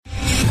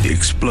The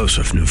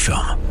explosive new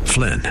film,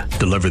 Flynn,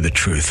 deliver the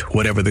truth,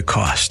 whatever the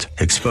cost.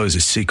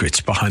 Exposes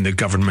secrets behind the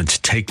government's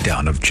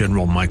takedown of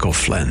General Michael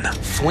Flynn.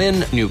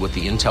 Flynn knew what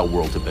the intel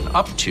world had been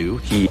up to.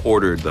 He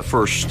ordered the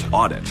first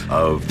audit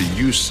of the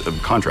use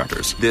of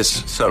contractors.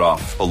 This set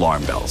off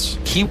alarm bells.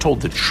 He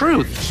told the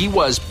truth. He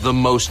was the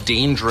most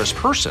dangerous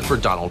person for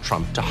Donald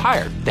Trump to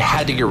hire. They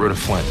had to get rid of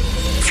Flynn.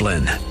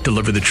 Flynn,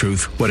 deliver the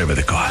truth, whatever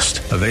the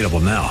cost. Available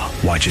now.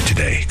 Watch it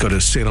today. Go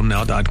to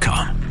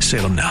salemnow.com.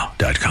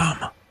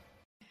 salemnow.com.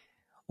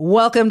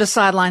 Welcome to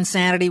Sideline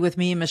Sanity with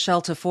me,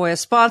 Michelle Tafoya,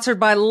 sponsored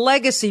by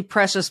Legacy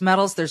Precious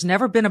Metals. There's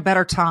never been a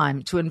better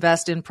time to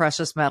invest in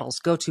precious metals.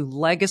 Go to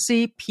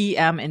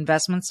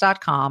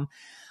legacypminvestments.com,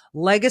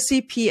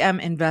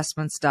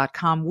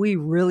 legacypminvestments.com. We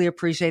really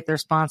appreciate their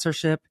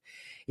sponsorship.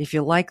 If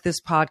you like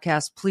this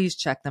podcast, please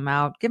check them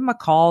out. Give them a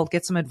call,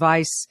 get some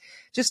advice.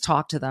 Just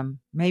talk to them.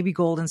 Maybe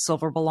gold and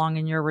silver belong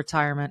in your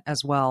retirement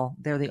as well.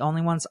 They're the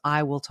only ones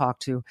I will talk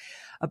to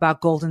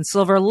about gold and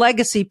silver.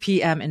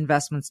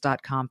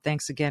 LegacyPMInvestments.com.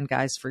 Thanks again,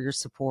 guys, for your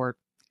support.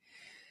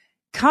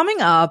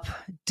 Coming up,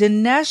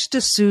 Dinesh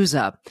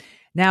D'Souza.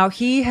 Now,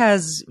 he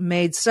has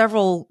made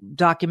several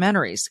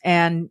documentaries,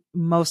 and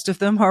most of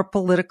them are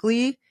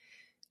politically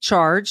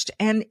charged,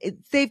 and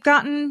they've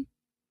gotten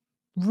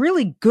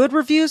really good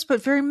reviews,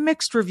 but very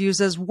mixed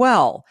reviews as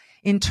well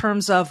in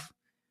terms of,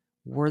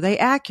 were they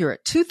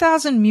accurate?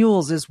 2000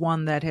 Mules is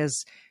one that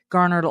has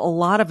garnered a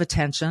lot of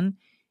attention.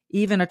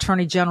 Even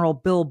Attorney General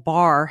Bill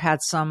Barr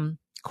had some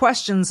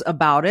questions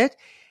about it.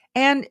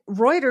 And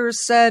Reuters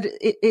said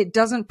it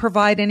doesn't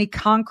provide any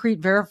concrete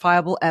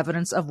verifiable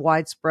evidence of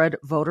widespread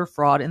voter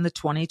fraud in the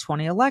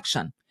 2020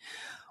 election.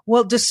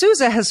 Well,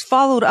 D'Souza has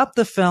followed up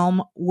the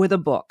film with a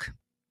book,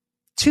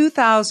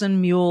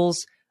 2000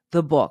 Mules,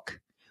 the book.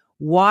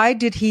 Why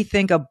did he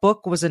think a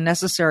book was a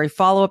necessary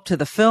follow-up to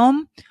the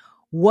film?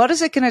 What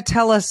is it going to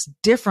tell us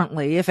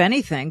differently, if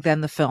anything,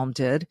 than the film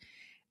did?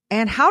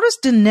 And how does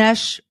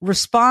Dinesh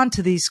respond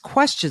to these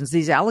questions,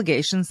 these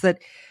allegations that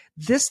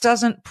this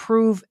doesn't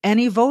prove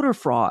any voter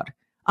fraud?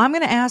 I'm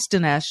going to ask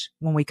Dinesh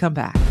when we come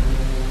back.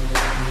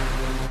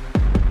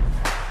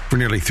 For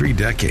nearly 3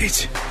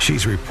 decades,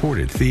 she's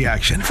reported the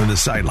action from the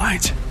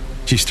sidelines.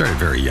 She started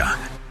very young.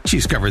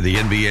 She's covered the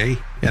NBA,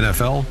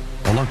 NFL,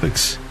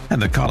 Olympics, and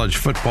the college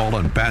football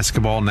and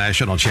basketball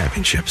national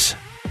championships.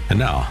 And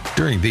now,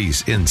 during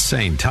these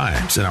insane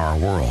times in our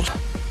world,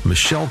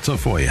 Michelle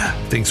Tafoya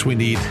thinks we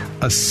need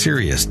a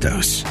serious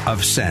dose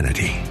of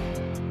sanity.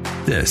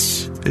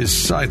 This is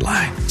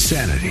Sideline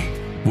Sanity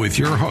with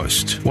your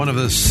host, one of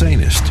the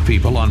sanest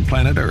people on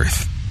planet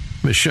Earth,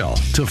 Michelle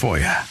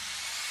Tafoya.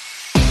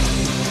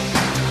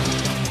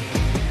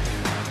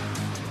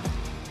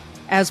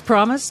 As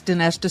promised,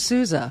 Dinesh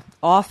D'Souza,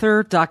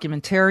 author,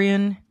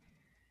 documentarian.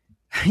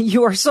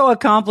 You are so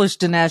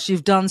accomplished, Dinesh.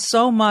 You've done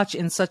so much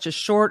in such a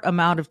short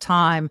amount of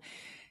time.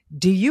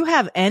 Do you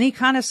have any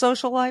kind of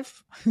social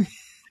life?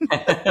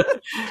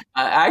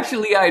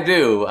 Actually, I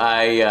do.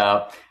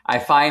 I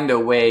find a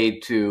way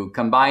to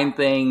combine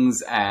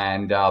things,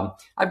 and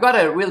I've got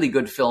a really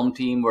good film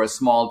team. We're a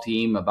small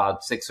team,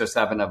 about 6 or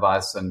 7 of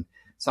us, and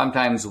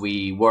sometimes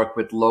we work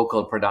with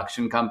local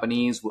production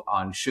companies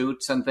on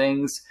shoots and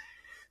things.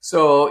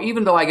 So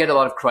even though I get a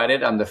lot of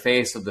credit on the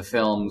face of the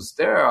films,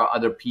 there are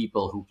other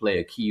people who play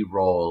a key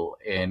role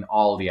in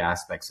all the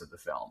aspects of the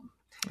film.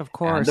 Of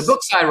course. And the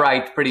books I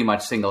write pretty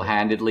much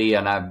single-handedly,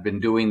 and I've been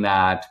doing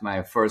that.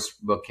 My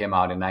first book came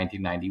out in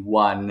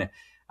 1991.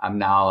 I'm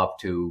now up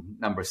to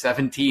number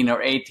 17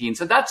 or 18.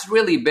 So that's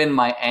really been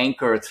my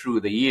anchor through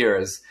the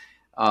years.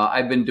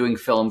 I've been doing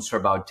films for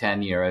about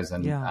 10 years,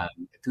 and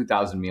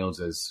 2000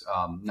 Mules is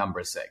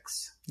number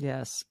 6.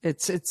 Yes,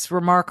 it's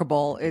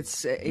remarkable.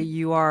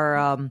 You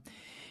are,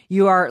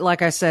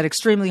 like I said,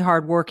 extremely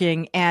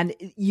hardworking, and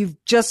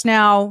you've just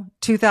now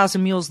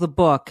 2000 Mules, the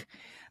book,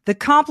 the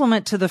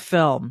compliment to the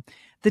film.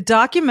 The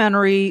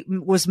documentary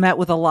was met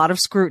with a lot of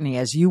scrutiny,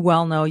 as you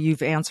well know.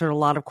 You've answered a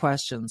lot of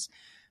questions.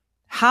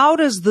 How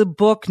does the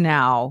book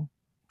now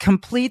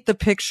complete the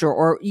picture?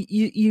 Or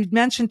you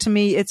mentioned to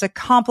me it's a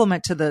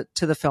compliment to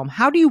the film.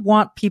 How do you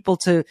want people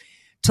to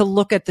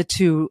look at the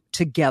two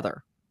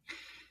together?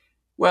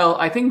 Well,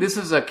 I think this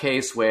is a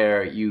case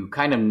where you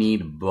kind of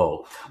need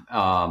both.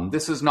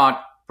 This is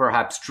not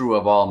perhaps true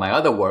of all my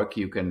other work.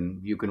 You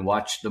can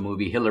watch the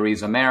movie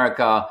Hillary's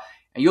America,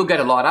 and you'll get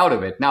a lot out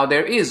of it. Now,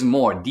 there is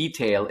more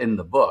detail in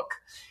the book,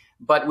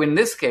 but in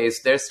this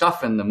case, there's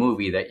stuff in the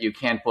movie that you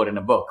can't put in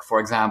a book. For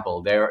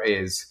example, there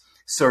is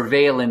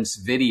surveillance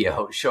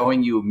video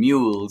showing you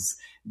mules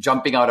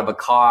jumping out of a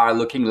car,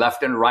 looking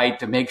left and right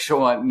to make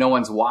sure no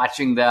one's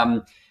watching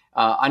them,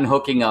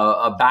 unhooking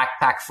a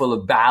backpack full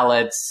of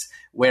ballots,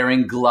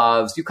 wearing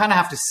gloves. You kind of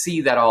have to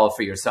see that all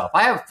for yourself.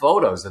 I have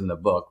photos in the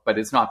book, but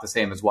it's not the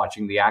same as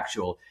watching the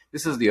actual.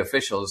 This is the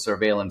official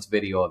surveillance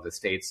video of the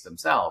states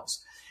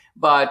themselves.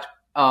 But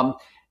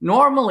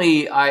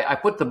normally, I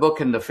put the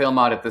book and the film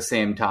out at the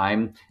same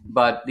time.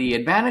 But the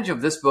advantage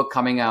of this book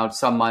coming out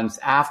some months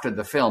after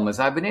the film is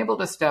I've been able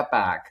to step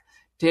back,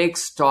 take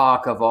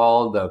stock of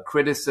all the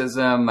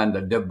criticism and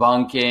the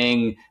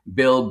debunking,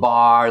 Bill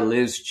Barr,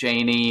 Liz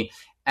Cheney,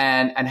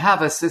 and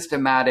have a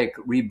systematic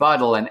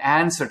rebuttal and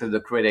answer to the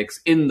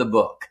critics in the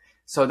book.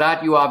 So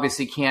that you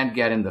obviously can't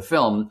get in the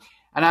film.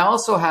 And I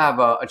also have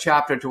a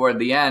chapter at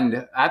the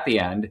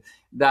end,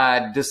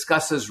 that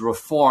discusses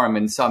reform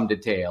in some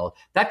detail.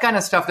 That kind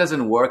of stuff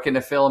doesn't work in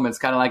a film. It's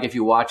kind of like if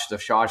you watch The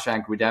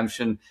Shawshank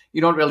Redemption, you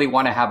don't really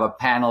want to have a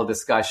panel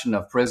discussion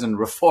of prison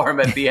reform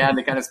at the end.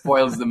 It kind of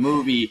spoils the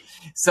movie.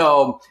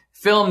 So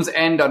films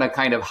end on a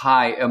kind of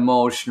high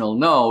emotional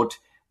note.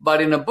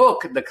 But in a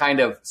book, the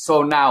kind of,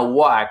 so now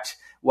what?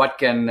 What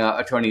can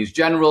attorneys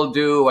general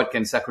do? What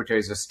can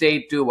secretaries of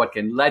state do? What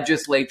can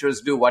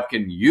legislators do? What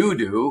can you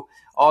do?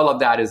 All of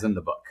that is in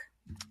the book.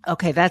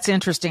 Okay, that's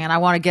interesting. And I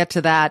want to get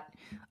to that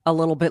a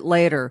little bit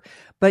later.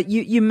 But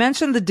you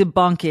mentioned the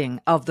debunking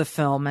of the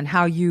film and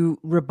how you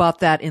rebut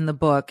that in the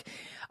book.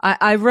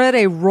 I read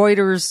a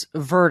Reuters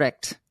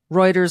verdict.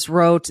 Reuters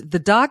wrote, the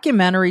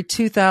documentary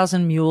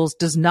 2000 Mules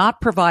does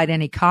not provide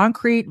any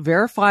concrete,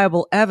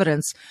 verifiable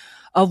evidence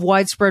of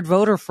widespread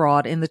voter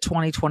fraud in the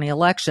 2020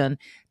 election.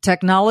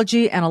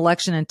 Technology and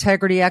election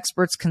integrity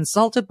experts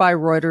consulted by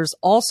Reuters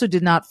also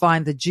did not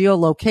find the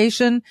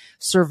geolocation,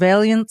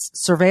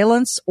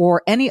 surveillance,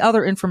 or any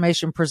other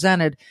information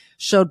presented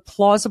showed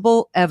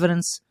plausible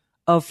evidence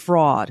of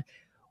fraud.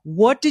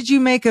 What did you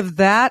make of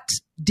that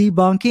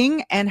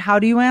debunking, and how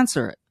do you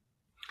answer it?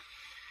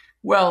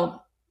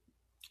 Well,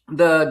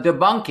 the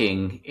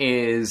debunking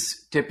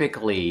is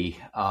typically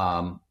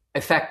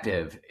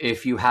effective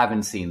if you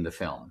haven't seen the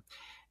film.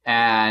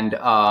 And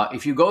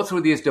if you go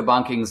through these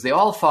debunkings, they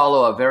all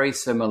follow a very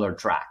similar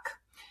track.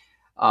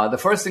 The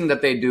first thing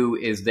that they do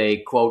is they,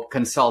 quote,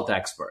 consult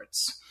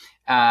experts.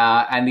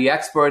 And the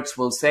experts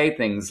will say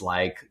things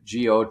like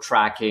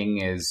geo-tracking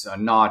is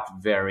not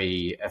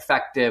very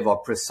effective or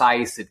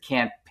precise. It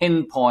can't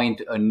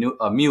pinpoint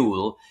a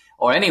mule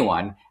or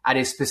anyone at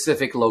a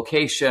specific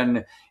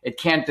location. It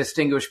can't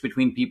distinguish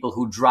between people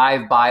who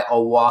drive by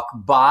or walk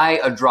by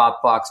a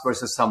drop box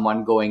versus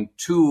someone going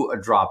to a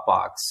drop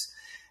box.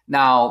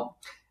 Now,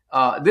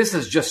 this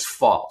is just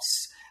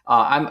false.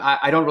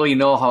 I don't really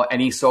know how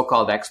any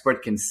so-called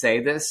expert can say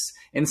this.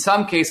 In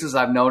some cases,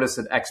 I've noticed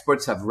that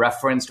experts have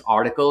referenced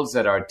articles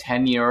that are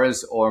 10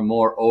 years or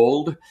more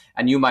old.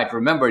 And you might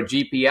remember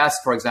GPS,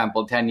 for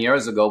example, 10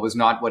 years ago was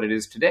not what it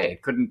is today.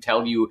 It couldn't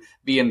tell you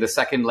be in the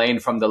second lane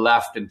from the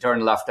left and turn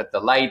left at the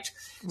light.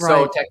 Right.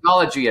 So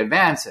technology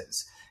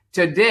advances.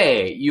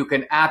 Today, you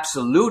can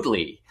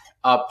absolutely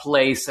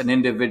place an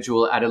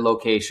individual at a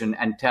location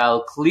and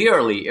tell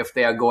clearly if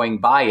they are going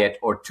by it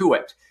or to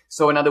it.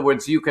 So in other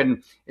words,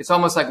 it's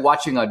almost like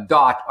watching a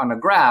dot on a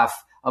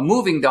graph. A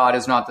moving dot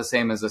is not the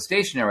same as a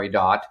stationary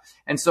dot.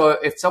 And so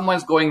if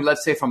someone's going,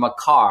 let's say, from a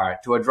car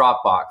to a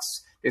drop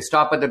box, they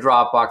stop at the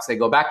drop box, they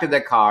go back to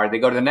their car, they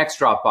go to the next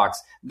drop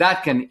box,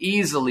 that can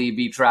easily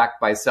be tracked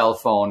by cell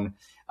phone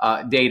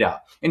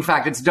data. In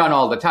fact, it's done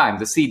all the time.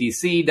 The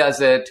CDC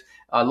does it.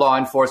 Law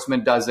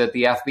enforcement does it.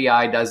 The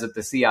FBI does it.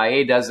 The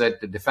CIA does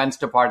it. The Defense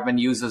Department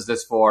uses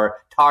this for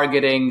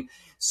targeting.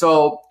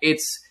 So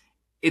it's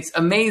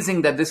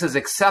amazing that this is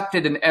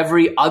accepted in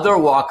every other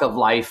walk of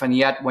life. And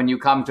yet when you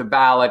come to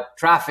ballot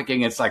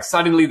trafficking, it's like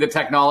suddenly the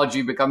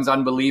technology becomes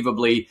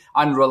unbelievably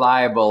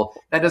unreliable.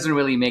 That doesn't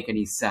really make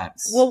any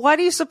sense. Well, why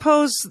do you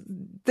suppose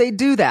they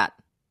do that?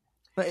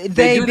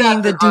 They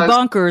being the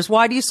debunkers,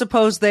 why do you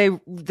suppose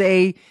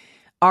they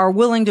are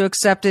willing to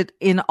accept it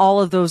in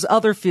all of those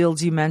other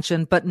fields you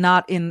mentioned, but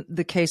not in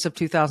the case of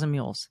 2000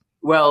 Mules?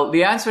 Well,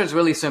 the answer is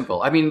really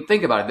simple. I mean,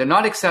 think about it. They're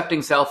not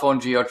accepting cell phone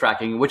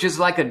geo-tracking, which is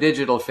like a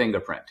digital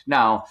fingerprint.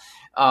 Now,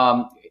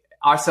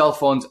 our cell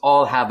phones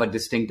all have a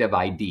distinctive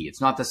ID.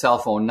 It's not the cell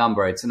phone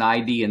number. It's an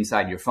ID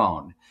inside your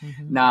phone.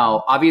 Mm-hmm.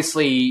 Now,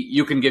 obviously,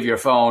 you can give your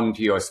phone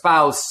to your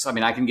spouse. I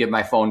mean, I can give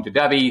my phone to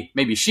Debbie.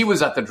 Maybe she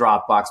was at the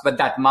drop box, but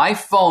that my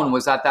phone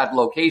was at that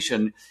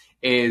location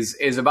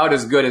is about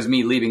as good as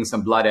me leaving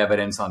some blood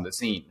evidence on the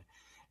scene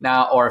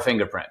now, or a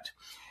fingerprint.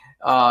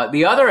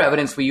 The other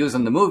evidence we use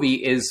in the movie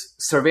is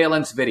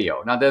surveillance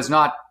video. Now, there's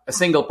not a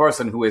single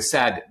person who has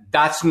said,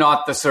 that's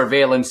not the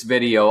surveillance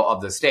video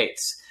of the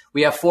states.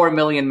 We have 4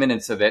 million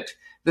minutes of it.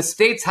 The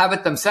states have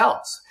it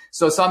themselves.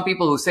 So some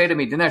people who say to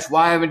me, Dinesh,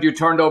 why haven't you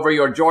turned over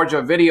your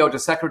Georgia video to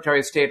Secretary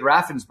of State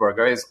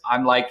Raffensperger?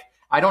 I'm like,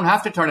 I don't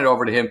have to turn it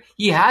over to him.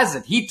 He has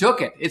it. He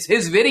took it. It's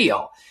his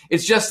video.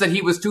 It's just that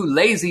he was too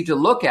lazy to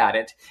look at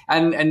it.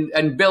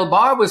 And Bill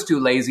Barr was too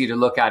lazy to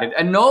look at it.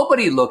 And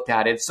nobody looked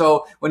at it.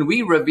 So when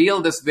we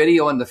revealed this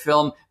video in the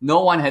film, no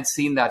one had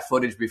seen that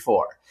footage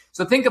before.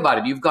 So think about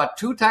it. You've got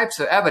two types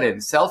of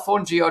evidence, cell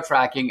phone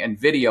geo-tracking and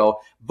video,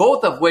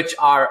 both of which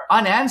are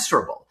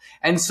unanswerable.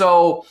 And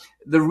so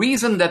the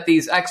reason that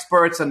these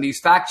experts and these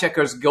fact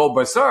checkers go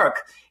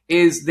berserk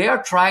is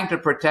they're trying to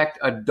protect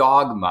a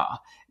dogma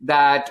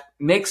that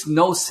makes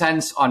no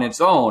sense on its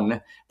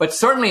own, but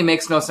certainly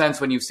makes no sense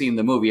when you've seen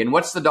the movie. And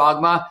what's the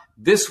dogma?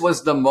 This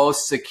was the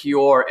most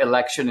secure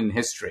election in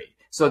history.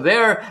 So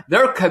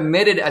they're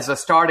committed as a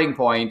starting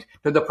point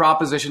to the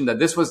proposition that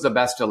this was the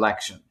best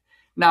election.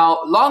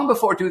 Now, long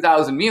before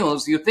 2000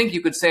 Mules, you think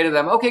you could say to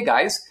them, okay,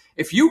 guys,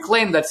 if you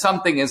claim that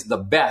something is the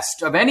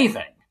best of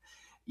anything,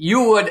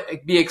 you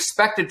would be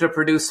expected to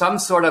produce some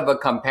sort of a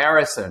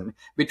comparison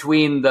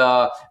between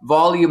the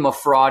volume of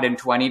fraud in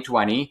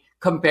 2020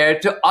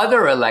 compared to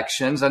other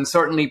elections and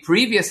certainly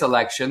previous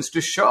elections to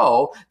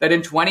show that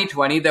in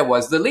 2020 there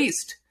was the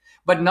least.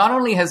 But not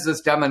only has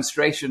this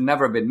demonstration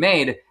never been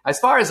made, as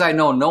far as I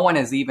know, no one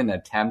has even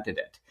attempted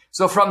it.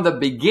 So from the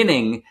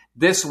beginning,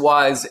 this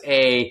was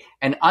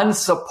an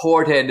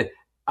unsupported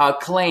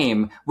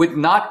claim with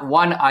not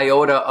one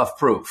iota of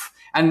proof.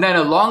 And then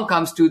along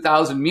comes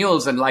 2000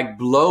 Mules and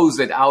blows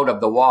it out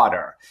of the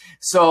water.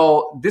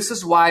 So this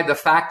is why the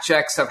fact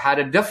checks have had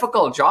a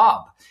difficult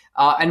job.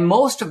 And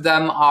most of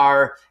them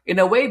are, in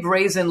a way,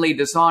 brazenly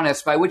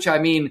dishonest, by which I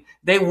mean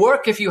they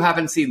work if you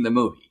haven't seen the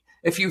movie.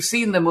 If you've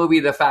seen the movie,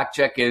 the fact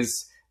check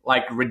is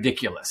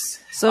ridiculous.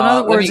 So in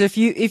other words, if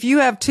you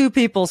have two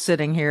people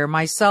sitting here,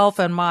 myself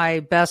and my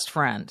best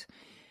friend,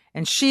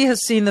 and she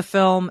has seen the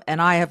film and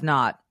I have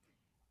not,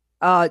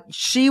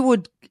 she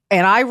would,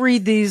 and I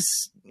read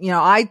these,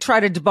 I try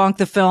to debunk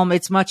the film.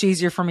 It's much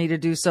easier for me to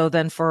do so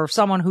than for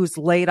someone who's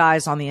laid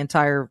eyes on the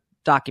entire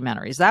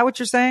documentary. Is that what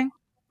you're saying?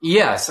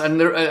 Yes,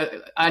 and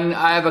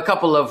I have a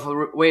couple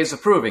of ways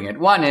of proving it.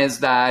 One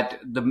is that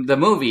the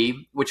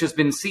movie, which has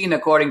been seen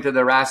according to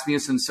the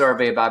Rasmussen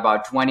survey by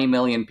about 20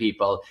 million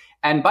people,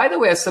 and by the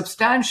way, a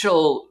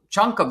substantial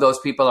chunk of those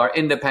people are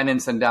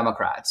independents and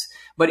Democrats.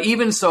 But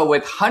even so,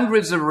 with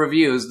hundreds of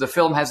reviews, the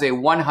film has a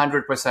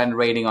 100%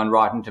 rating on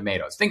Rotten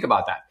Tomatoes. Think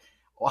about that.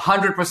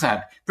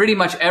 100%. Pretty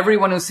much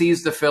everyone who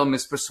sees the film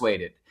is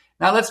persuaded.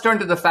 Now let's turn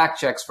to the fact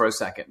checks for a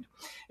second.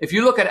 If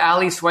you look at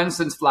Ali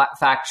Swenson's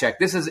fact check,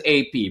 this is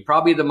AP,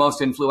 probably the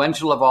most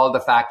influential of all the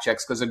fact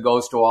checks because it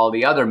goes to all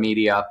the other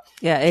media.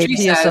 Yeah, AP,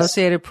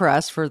 Associated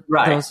Press for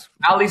those.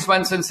 Ali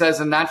Swenson says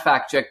in that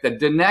fact check that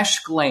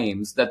Dinesh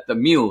claims that the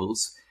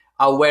mules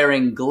are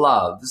wearing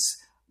gloves,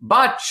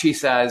 but she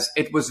says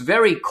it was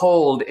very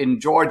cold in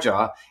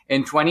Georgia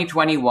in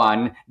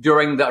 2021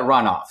 during the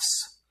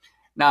runoffs.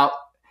 Now,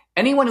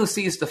 anyone who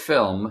sees the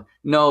film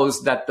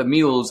knows that the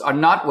mules are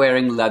not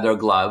wearing leather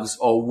gloves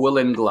or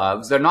woolen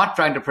gloves. They're not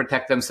trying to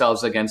protect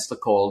themselves against the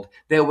cold.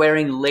 They're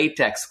wearing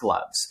latex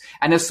gloves.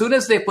 And as soon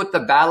as they put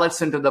the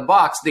ballots into the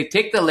box, they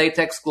take the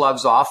latex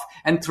gloves off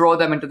and throw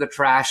them into the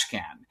trash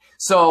can.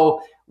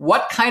 So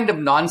what kind of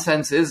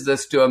nonsense is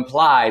this to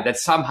imply that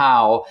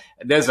somehow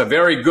there's a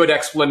very good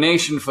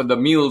explanation for the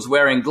mules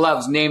wearing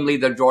gloves, namely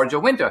the Georgia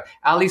winter?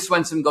 Ali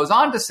Swenson goes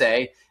on to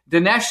say,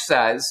 Dinesh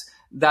says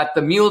that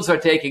the mules are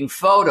taking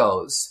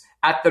photos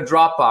at the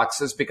drop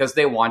boxes because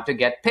they want to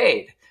get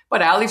paid.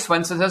 But Ali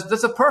Swenson says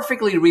there's a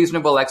perfectly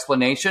reasonable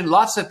explanation.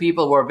 Lots of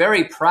people were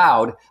very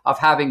proud of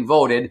having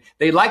voted.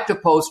 They like to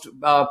post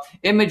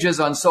images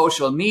on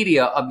social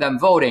media of them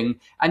voting.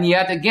 And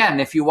yet again,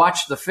 if you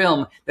watch the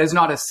film, there's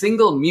not a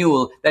single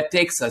mule that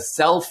takes a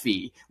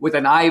selfie with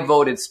an I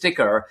voted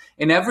sticker.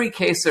 In every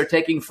case, they're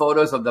taking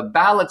photos of the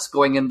ballots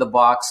going in the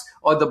box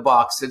or the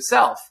box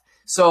itself.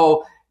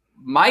 So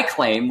my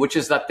claim, which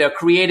is that they're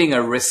creating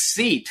a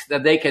receipt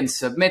that they can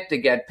submit to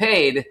get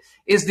paid,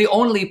 is the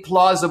only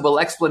plausible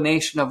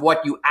explanation of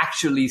what you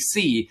actually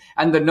see.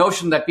 And the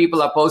notion that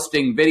people are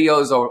posting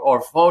videos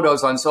or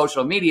photos on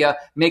social media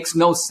makes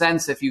no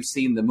sense if you've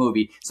seen the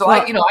movie. So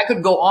I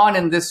could go on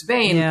in this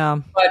vein,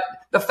 but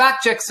the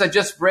fact checks are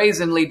just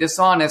brazenly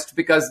dishonest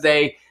because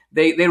they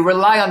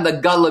rely on the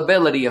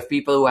gullibility of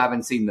people who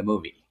haven't seen the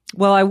movie.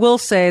 Well, I will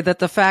say that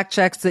the fact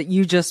checks that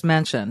you just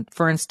mentioned,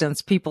 for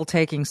instance, people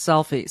taking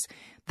selfies,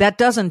 that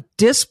doesn't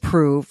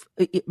disprove,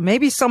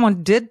 maybe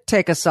someone did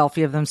take a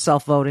selfie of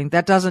themselves voting.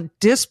 That doesn't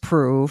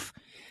disprove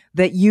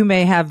that you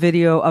may have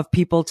video of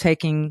people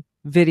taking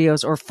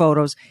videos or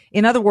photos.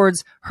 In other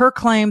words, her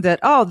claim that,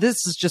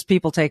 this is just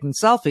people taking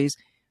selfies.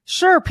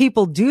 Sure,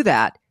 people do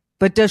that,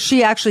 but does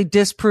she actually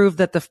disprove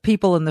that the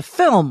people in the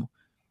film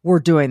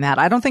were doing that?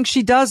 I don't think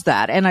she does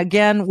that. And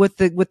again, with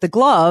the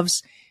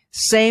gloves,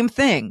 same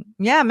thing.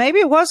 Yeah, maybe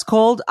it was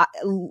cold.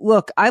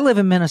 Look, I live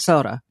in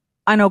Minnesota.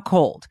 I know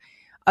cold.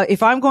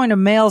 If I'm going to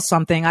mail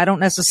something, I don't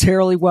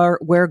necessarily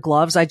wear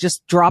gloves. I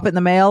just drop it in the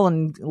mail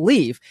and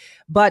leave.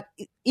 But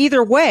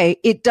either way,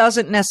 it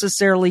doesn't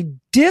necessarily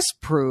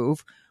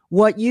disprove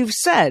what you've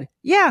said.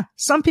 Yeah,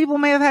 some people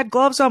may have had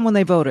gloves on when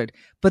they voted,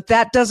 but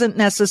that doesn't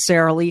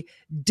necessarily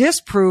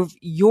disprove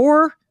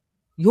your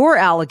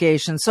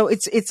allegation. So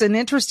it's an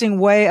interesting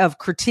way of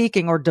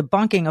critiquing or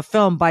debunking a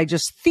film by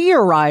just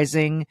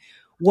theorizing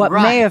what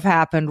may have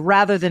happened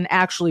rather than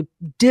actually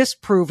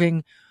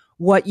disproving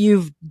what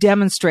you've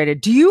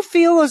demonstrated. Do you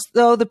feel as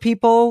though the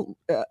people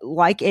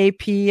like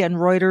AP and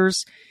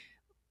Reuters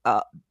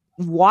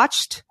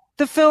watched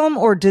the film,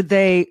 or did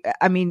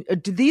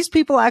these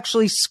people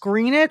actually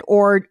screen it,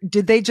 or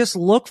did they just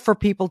look for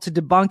people to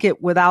debunk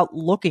it without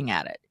looking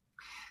at it?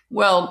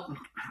 Well,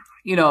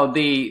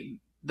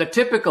 the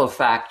typical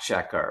fact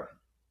checker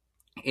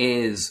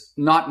is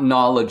not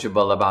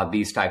knowledgeable about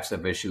these types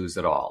of issues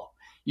at all.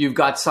 You've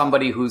got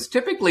somebody who's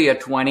typically a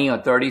 20 or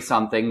 30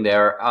 something.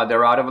 They're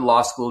out of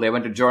law school. They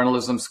went to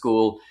journalism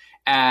school,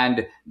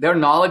 and their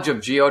knowledge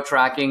of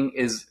geo-tracking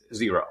is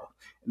zero.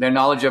 Their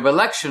knowledge of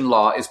election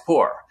law is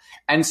poor.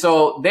 And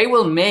so they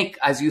will make,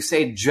 as you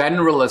say,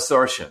 general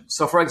assertions.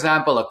 So, for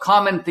example, a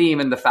common theme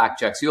in the fact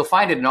checks, you'll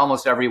find it in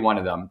almost every one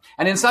of them.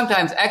 And then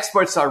sometimes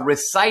experts are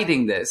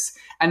reciting this.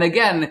 And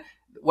again,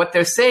 what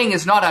they're saying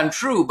is not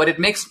untrue, but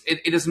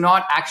it does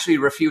not actually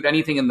refute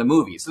anything in the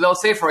movie. So they'll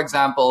say, for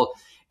example,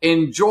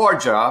 in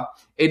Georgia,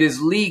 it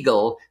is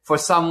legal for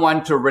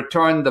someone to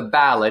return the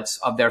ballots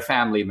of their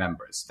family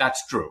members.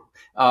 That's true.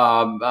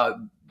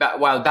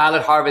 While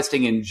ballot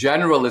harvesting in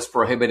general is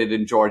prohibited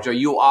in Georgia,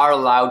 you are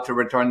allowed to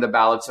return the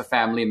ballots of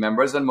family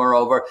members. And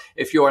moreover,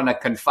 if you're in a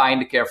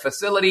confined care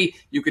facility,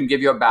 you can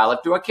give your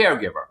ballot to a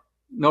caregiver.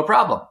 No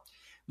problem.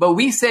 But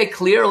we say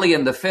clearly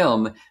in the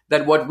film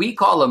that what we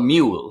call a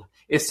mule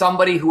is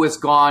somebody who has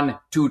gone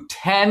to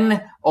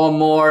 10 or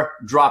more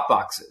drop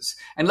boxes.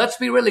 And let's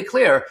be really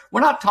clear,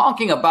 we're not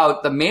talking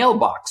about the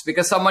mailbox,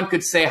 because someone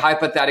could say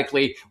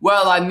hypothetically,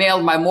 well, I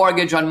mailed my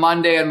mortgage on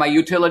Monday and my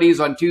utilities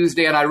on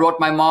Tuesday and I wrote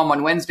my mom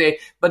on Wednesday,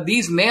 but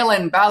these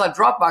mail-in ballot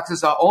drop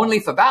boxes are only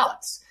for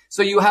ballots.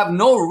 So you have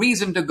no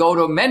reason to go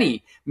to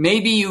many.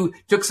 Maybe you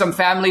took some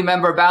family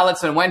member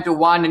ballots and went to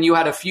one and you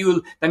had a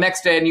few the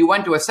next day and you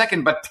went to a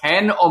second, but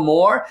 10 or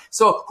more?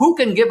 So who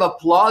can give a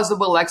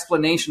plausible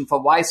explanation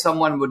for why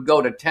someone would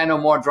go to 10 or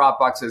more drop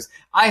boxes?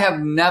 I have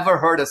never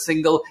heard a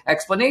single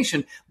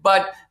explanation.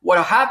 But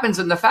what happens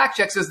in the fact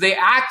checks is they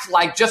act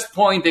like just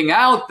pointing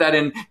out that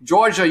in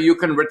Georgia you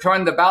can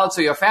return the ballots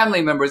of your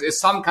family members is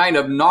some kind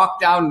of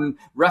knockdown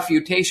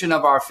refutation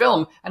of our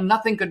film, and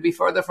nothing could be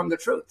further from the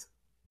truth.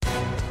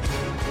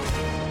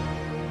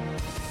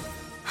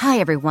 Hi,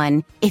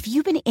 everyone. If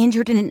you've been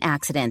injured in an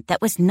accident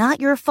that was not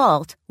your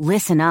fault,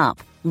 listen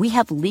up. We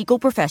have legal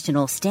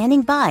professionals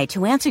standing by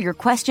to answer your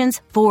questions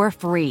for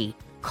free.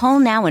 Call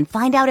now and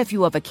find out if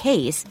you have a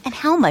case and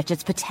how much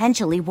it's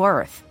potentially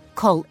worth.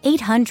 Call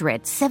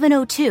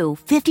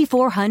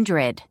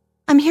 800-702-5400.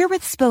 I'm here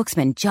with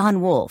spokesman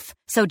John Wolf.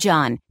 So,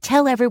 John,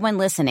 tell everyone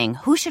listening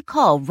who should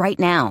call right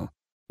now.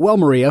 Well,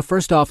 Maria,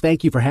 first off,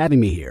 thank you for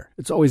having me here.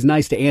 It's always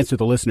nice to answer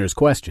the listeners'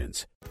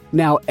 questions.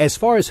 Now, as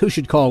far as who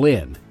should call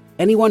in,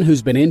 anyone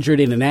who's been injured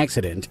in an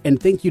accident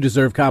and think you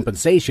deserve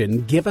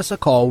compensation, give us a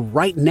call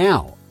right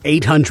now.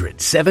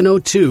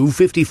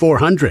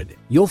 800-702-5400.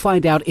 You'll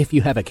find out if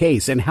you have a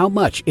case and how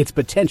much it's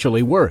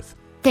potentially worth.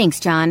 Thanks,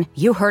 John.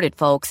 You heard it,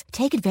 folks.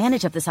 Take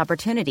advantage of this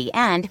opportunity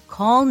and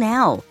call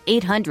now.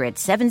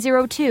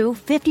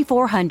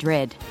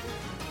 800-702-5400.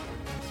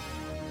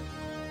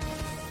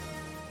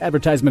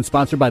 Advertisement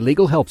sponsored by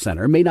Legal Help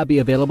Center. May not be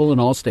available in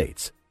all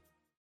states.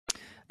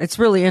 It's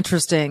really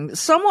interesting.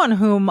 Someone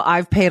whom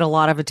I've paid a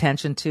lot of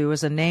attention to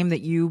is a name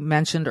that you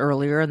mentioned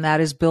earlier, and that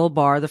is Bill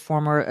Barr, the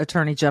former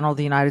Attorney General of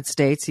the United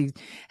States. He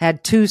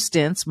had 2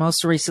 stints,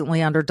 most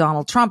recently under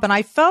Donald Trump. And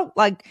I feel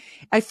like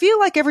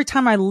every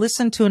time I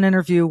listen to an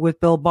interview with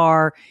Bill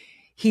Barr,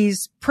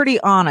 he's pretty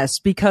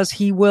honest, because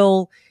he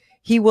will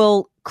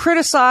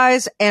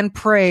criticize and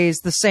praise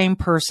the same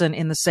person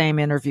in the same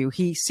interview.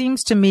 He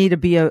seems to me to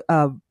be a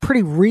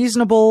pretty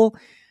reasonable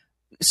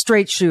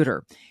straight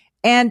shooter.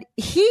 And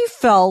he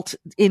felt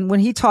when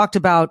he talked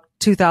about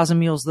 2000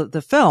 Mules,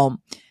 the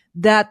film,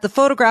 that the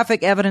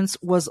photographic evidence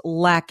was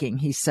lacking.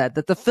 He said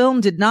that the film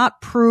did not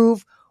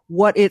prove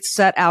what it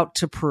set out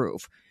to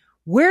prove.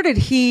 Where did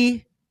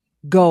he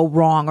go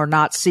wrong or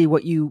not see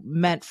what you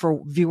meant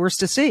for viewers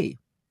to see?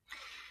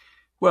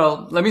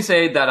 Well, let me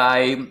say that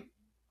I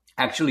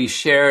actually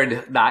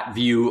shared that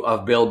view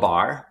of Bill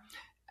Barr.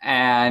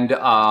 And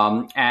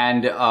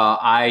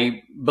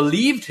I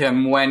believed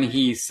him when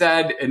he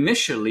said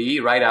initially,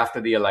 right after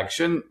the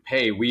election,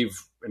 hey,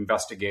 we've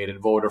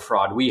investigated voter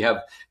fraud. We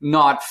have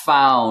not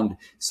found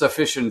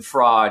sufficient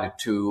fraud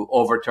to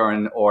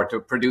overturn or to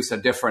produce a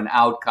different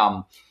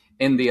outcome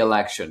in the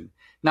election.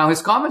 Now,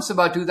 his comments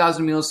about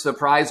 2000 Mules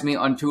surprised me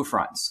on 2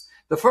 fronts.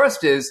 The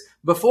first is,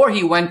 before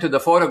he went to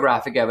the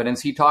photographic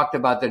evidence, he talked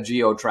about the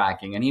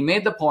geo-tracking. And he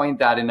made the point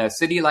that in a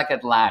city like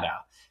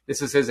Atlanta,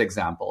 this is his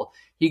example,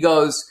 he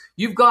goes,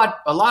 you've got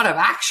a lot of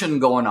action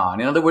going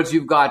on. In other words,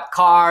 you've got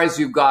cars,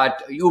 you've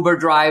got Uber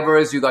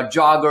drivers, you've got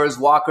joggers,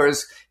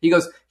 walkers. He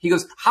goes,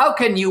 how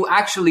can you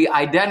actually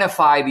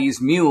identify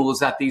these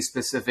mules at these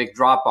specific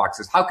drop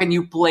boxes? How can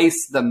you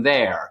place them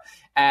there?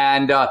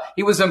 And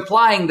he was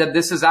implying that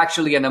this is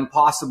actually an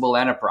impossible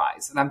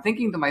enterprise. And I'm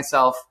thinking to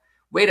myself,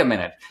 wait a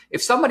minute.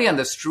 If somebody on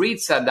the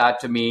street said that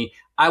to me,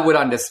 I would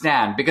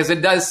understand, because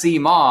it does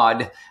seem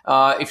odd.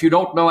 If you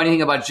don't know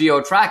anything about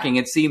geo-tracking,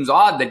 it seems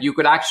odd that you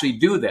could actually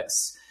do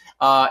this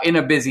in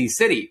a busy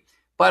city.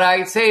 But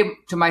I say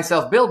to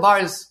myself, Bill Barr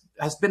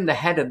has been the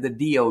head of the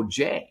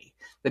DOJ.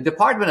 The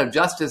Department of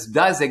Justice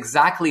does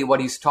exactly what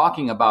he's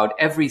talking about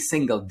every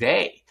single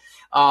day.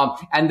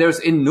 And there's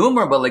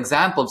innumerable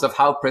examples of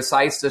how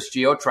precise this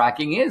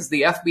geo-tracking is.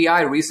 The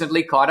FBI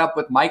recently caught up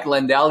with Mike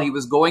Lindell. He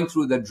was going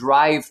through the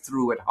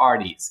drive-through at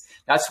Hardee's.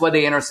 That's where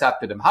they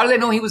intercepted him. How do they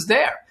know he was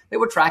there? They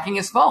were tracking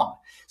his phone.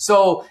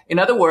 So, in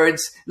other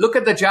words, look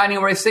at the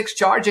January 6th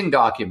charging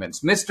documents.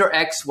 Mr.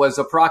 X was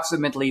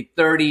approximately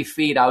 30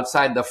 feet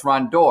outside the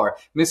front door.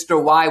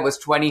 Mr. Y was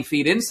 20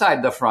 feet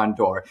inside the front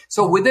door.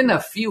 So within a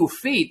few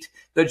feet,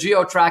 the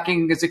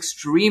geo-tracking is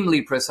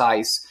extremely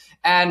precise.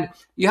 And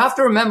you have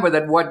to remember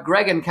that what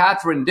Greg and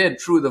Catherine did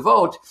through the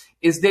vote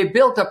is they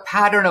built a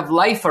pattern of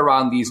life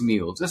around these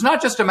mules. It's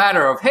not just a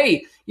matter of,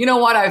 hey, you know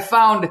what? I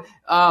found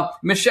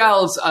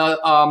Michelle's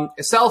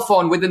cell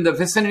phone within the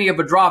vicinity of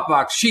a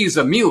Dropbox. She's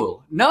a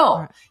mule.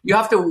 No, you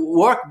have to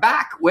work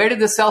back. Where did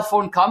the cell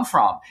phone come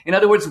from? In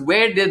other words,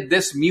 where did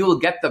this mule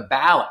get the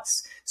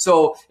balance?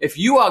 So if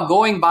you are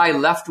going by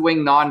left-wing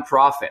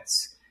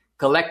nonprofits,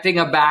 collecting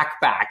a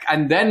backpack,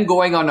 and then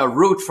going on a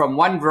route from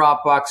one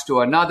Dropbox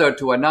to another,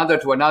 to another,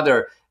 to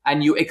another,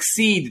 and you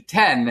exceed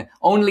 10,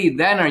 only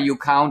then are you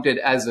counted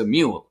as a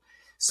mule.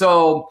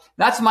 So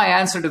that's my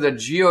answer to the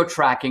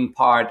geo-tracking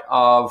part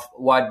of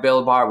what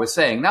Bill Barr was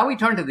saying. Now we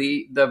turn to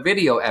the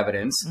video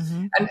evidence,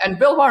 and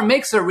Bill Barr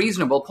makes a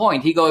reasonable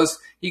point. He goes,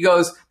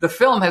 the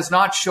film has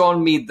not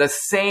shown me the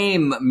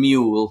same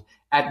mule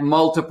at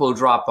multiple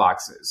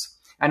Dropboxes.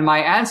 And my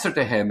answer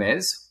to him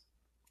is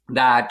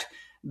that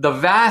the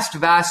vast,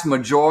 vast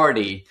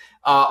majority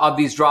of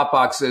these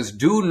Dropboxes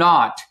do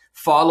not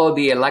follow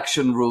the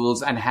election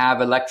rules and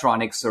have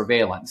electronic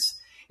surveillance.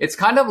 It's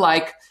kind of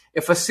like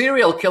if a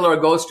serial killer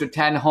goes to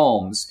 10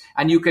 homes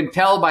and you can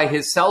tell by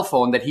his cell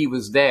phone that he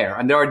was there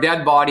and there are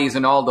dead bodies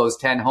in all those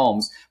 10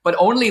 homes, but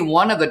only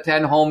one of the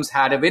 10 homes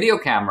had a video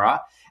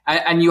camera,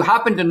 and you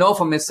happen to know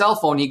from his cell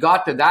phone he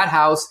got to that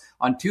house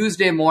on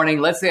Tuesday morning,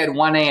 let's say at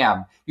 1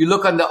 a.m. You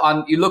look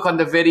on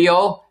the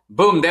video,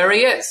 boom, there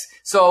he is.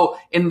 So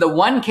in the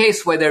one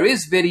case where there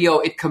is video,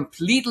 it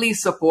completely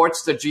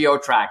supports the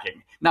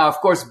geo-tracking. Now, of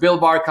course, Bill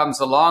Barr comes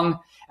along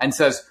and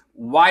says,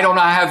 why don't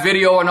I have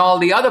video in all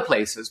the other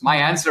places? My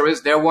answer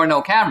is there were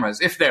no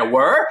cameras. If there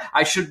were,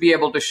 I should be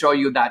able to show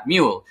you that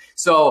mule.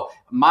 So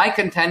my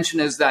contention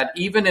is that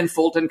even in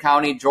Fulton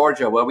County,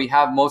 Georgia, where we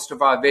have most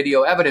of our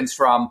video evidence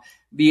from,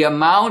 the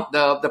amount,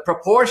 the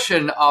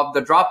proportion of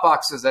the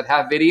Dropboxes that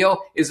have video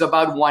is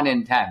about 1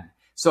 in 10.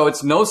 So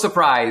it's no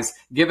surprise,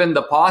 given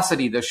the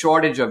paucity, the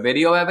shortage of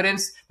video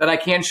evidence, that I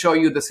can't show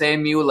you the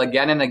same mule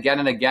again and again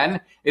and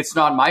again. It's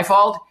not my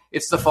fault.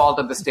 It's the fault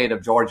of the state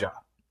of Georgia.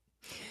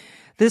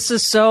 This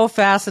is so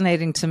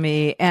fascinating to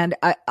me. And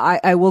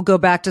I will go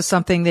back to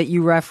something that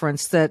you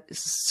referenced, that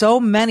so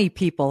many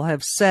people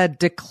have said,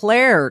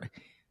 declared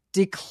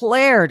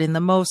in the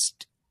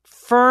most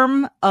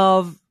firm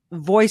of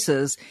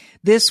voices,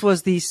 this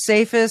was the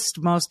safest,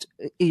 most,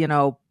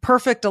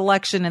 perfect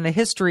election in the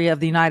history of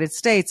the United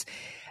States.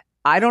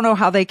 I don't know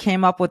how they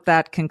came up with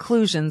that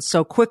conclusion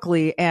so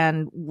quickly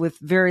and with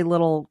very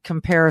little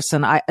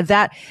comparison.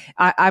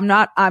 I'm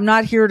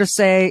not here to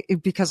say,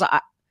 because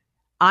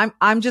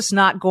I'm just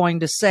not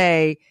going to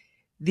say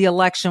the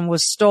election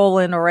was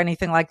stolen or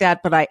anything like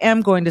that, but I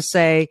am going to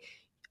say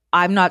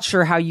I'm not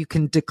sure how you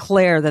can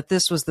declare that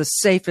this was the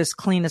safest,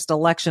 cleanest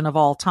election of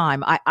all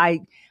time.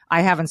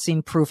 I haven't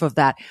seen proof of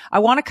that. I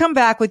want to come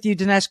back with you,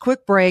 Dinesh,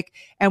 quick break,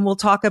 and we'll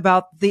talk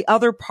about the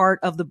other part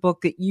of the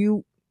book that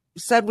you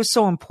said was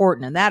so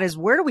important, and that is,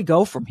 where do we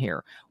go from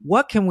here?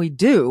 What can we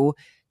do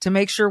to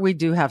make sure we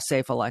do have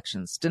safe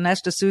elections?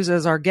 Dinesh D'Souza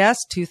is our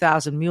guest.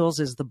 2000 Mules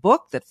is the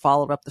book that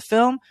followed up the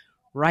film.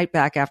 Right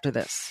back after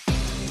this.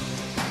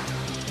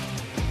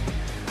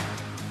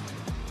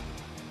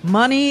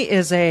 Money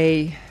is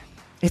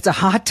it's a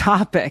hot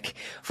topic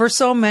for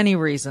so many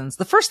reasons.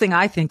 The first thing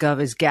I think of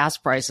is gas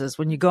prices.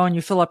 When you go and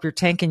you fill up your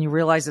tank and you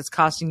realize it's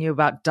costing you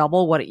about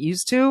double what it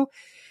used to,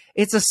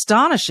 it's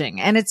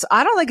astonishing. And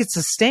I don't think it's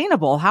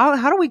sustainable. How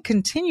do we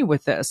continue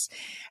with this?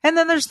 And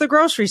then there's the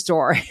grocery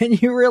store, and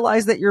you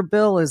realize that your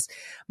bill is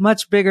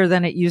much bigger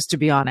than it used to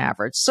be on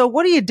average. So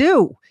what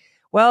do?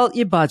 Well,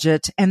 you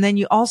budget, and then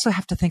you also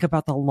have to think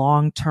about the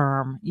long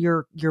term,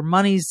 your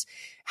money's,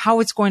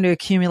 how it's going to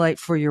accumulate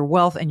for your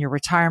wealth and your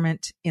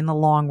retirement in the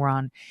long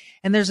run.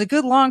 And there's a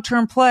good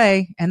long-term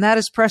play, and that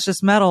is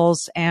precious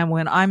metals. And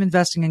when I'm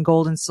investing in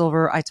gold and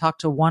silver, I talk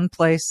to one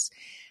place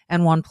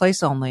and one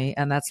place only,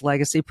 and that's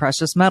Legacy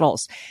Precious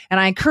Metals. And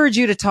I encourage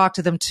you to talk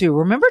to them too.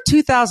 Remember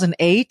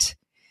 2008?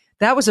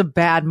 That was a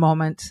bad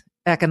moment,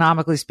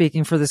 economically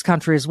speaking, for this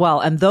country as well.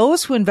 And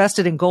those who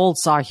invested in gold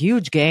saw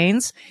huge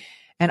gains,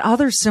 and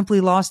others simply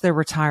lost their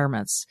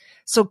retirements.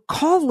 So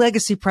call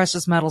Legacy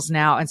Precious Metals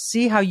now and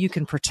see how you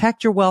can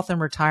protect your wealth in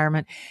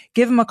retirement.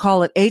 Give them a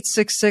call at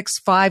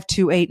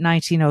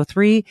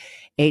 866-528-1903,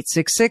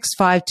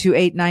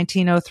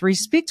 866-528-1903.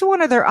 Speak to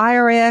one of their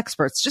IRA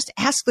experts. Just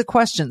ask the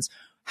questions.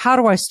 How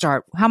do I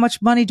start? How much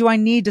money do I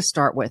need to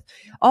start with?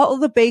 All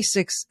the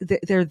basics,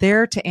 they're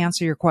there to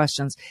answer your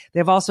questions.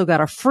 They've also got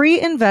a free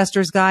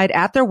investor's guide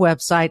at their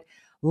website,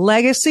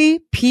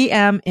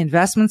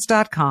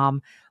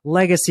 LegacyPMInvestments.com.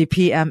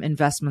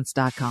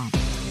 LegacyPMInvestments.com.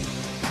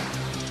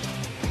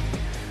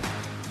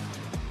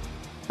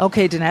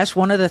 Okay, Dinesh,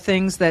 one of the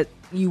things that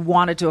you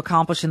wanted to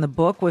accomplish in the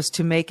book was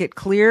to make it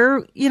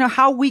clear,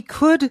 how we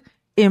could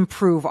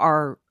improve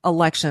our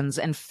elections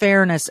and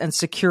fairness and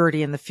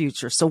security in the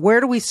future. So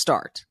where do we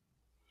start?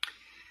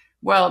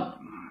 Well,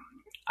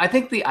 I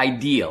think the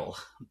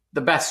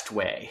best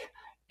way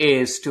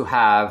is to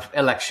have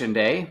election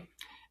day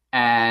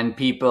and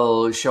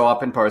people show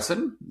up in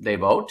person. They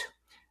vote.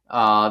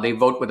 They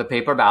vote with a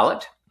paper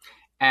ballot.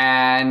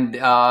 And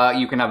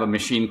you can have a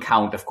machine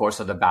count, of course,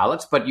 of the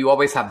ballots, but you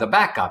always have the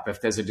backup.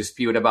 If there's a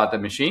dispute about the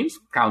machines,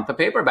 count the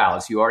paper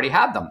ballots. You already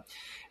have them.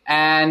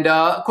 And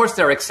of course,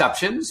 there are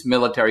exceptions,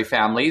 military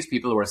families,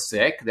 people who are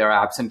sick. There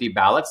are absentee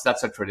ballots.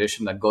 That's a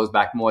tradition that goes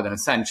back more than a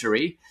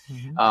century.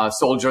 Mm-hmm.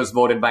 Soldiers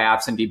voted by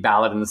absentee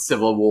ballot in the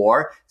Civil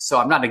War. So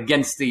I'm not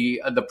against the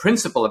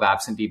principle of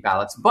absentee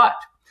ballots, but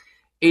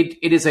it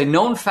is a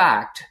known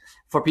fact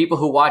for people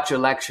who watch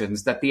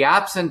elections that the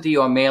absentee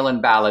or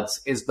mail-in ballots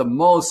is the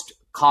most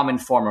common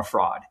form of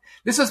fraud.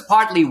 This is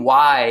partly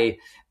why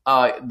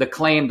the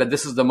claim that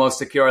this is the most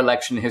secure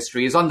election in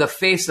history is on the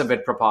face of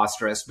it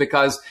preposterous,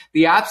 because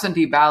the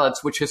absentee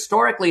ballots, which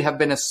historically have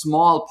been a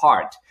small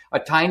part, a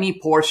tiny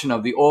portion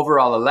of the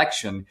overall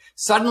election,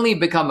 suddenly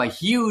become a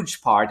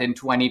huge part in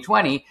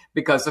 2020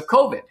 because of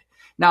COVID.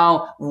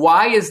 Now,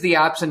 why is the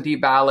absentee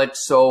ballot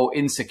so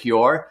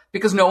insecure?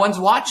 Because no one's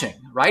watching,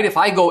 right? If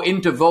I go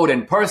in to vote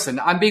in person,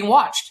 I'm being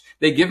watched.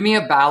 They give me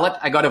a ballot.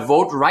 I got to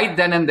vote right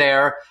then and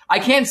there. I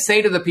can't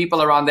say to the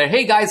people around there,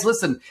 hey guys,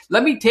 listen,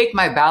 let me take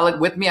my ballot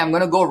with me. I'm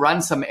going to go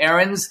run some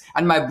errands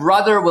and my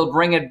brother will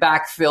bring it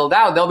back filled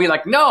out. They'll be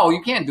like, no,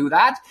 you can't do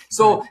that.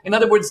 So in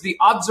other words, the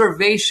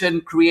observation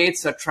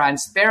creates a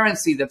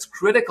transparency that's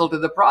critical to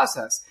the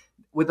process.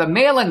 With a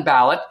mail-in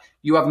ballot,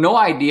 you have no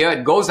idea.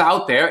 It goes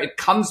out there. It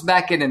comes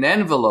back in an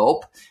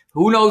envelope.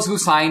 Who knows who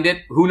signed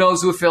it? Who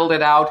knows who filled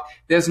it out?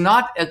 There's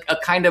not a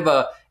kind of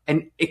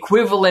an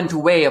equivalent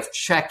way of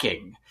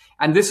checking.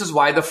 And this is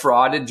why the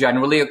fraud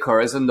generally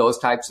occurs in those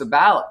types of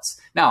ballots.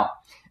 Now,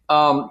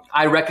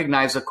 I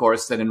recognize, of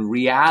course, that in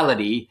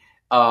reality,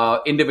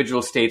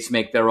 individual states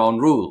make their own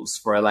rules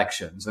for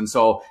elections. And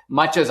so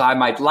much as I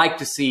might like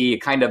to see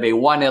kind of a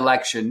one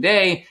election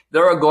day,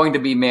 there are going to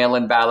be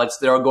mail-in ballots.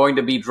 There are going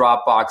to be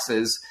drop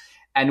boxes.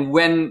 And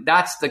when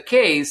that's the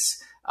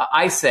case,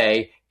 I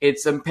say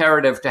it's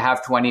imperative to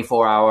have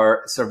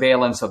 24-hour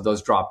surveillance of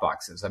those drop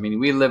boxes. I mean,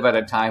 we live at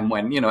a time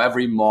when,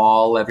 every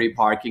mall, every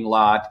parking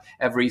lot,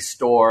 every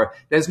store,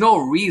 there's no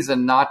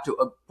reason not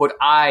to put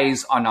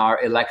eyes on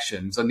our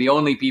elections. And the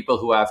only people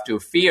who have to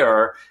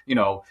fear,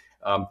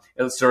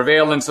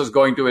 surveillance is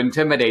going to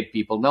intimidate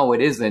people. No,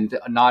 it isn't,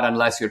 not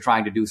unless you're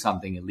trying to do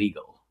something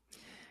illegal.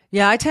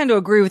 Yeah, I tend to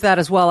agree with that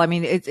as well. I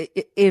mean,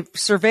 if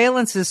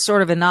surveillance is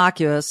sort of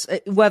innocuous,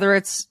 whether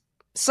it's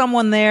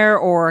someone there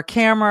or a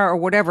camera or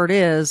whatever it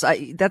is,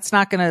 that's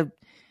not going to,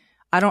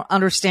 I don't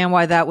understand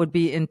why that would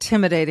be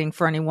intimidating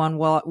for anyone.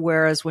 Well,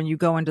 whereas when you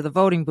go into the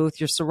voting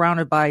booth, you're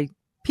surrounded by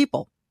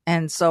people.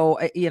 And so,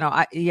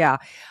 I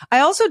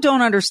also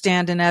don't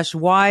understand, Dinesh,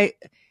 why,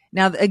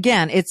 now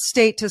again, it's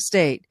state to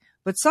state,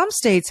 but some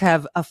states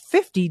have a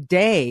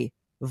 50-day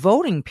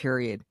voting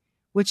period,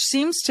 which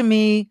seems to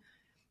me,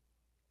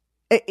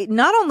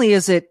 not only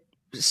is it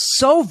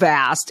so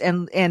vast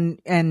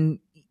and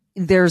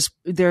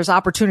there's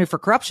opportunity for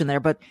corruption there,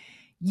 but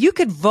you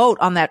could vote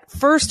on that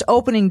first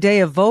opening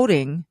day of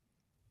voting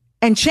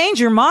and change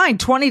your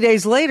mind 20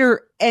 days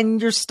later and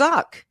you're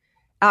stuck.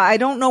 I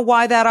don't know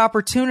why that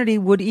opportunity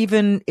would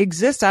even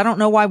exist. I don't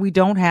know why we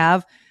don't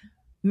have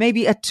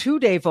maybe a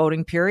 2-day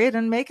voting period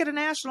and make it a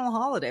national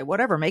holiday,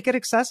 whatever, make it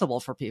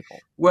accessible for people.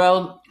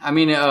 Well, I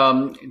mean,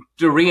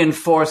 to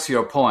reinforce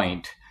your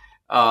point,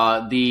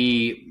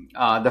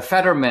 the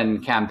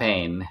Fetterman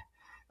campaign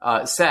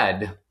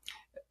said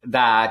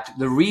that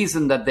the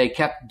reason that they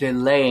kept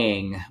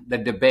delaying the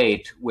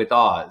debate with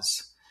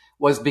Oz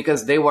was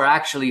because they were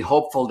actually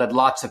hopeful that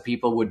lots of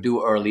people would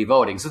do early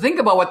voting. So think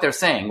about what they're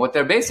saying. What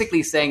they're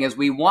basically saying is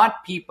we want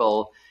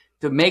people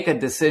to make a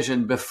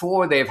decision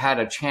before they've had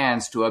a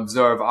chance to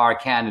observe our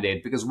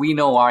candidate, because we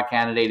know our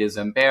candidate is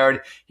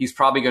impaired. He's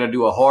probably going to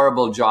do a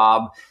horrible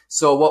job.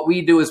 So what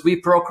we do is we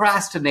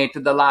procrastinate to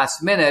the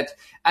last minute.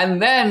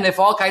 And then if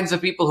all kinds of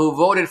people who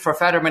voted for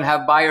Fetterman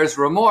have buyer's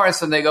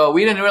remorse and they go,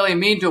 we didn't really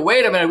mean to,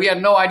 wait a minute, we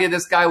had no idea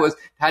this guy was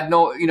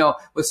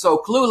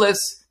so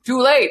clueless. Too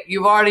late.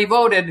 You've already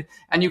voted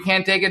and you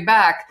can't take it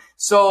back.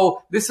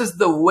 So this is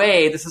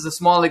a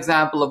small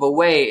example of a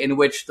way in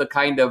which the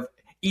kind of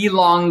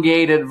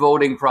elongated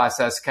voting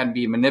process can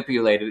be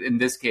manipulated, in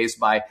this case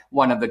by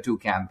one of the two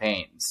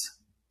campaigns.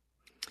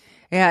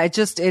 Yeah,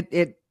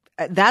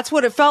 that's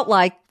what it felt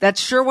like. That's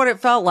sure what it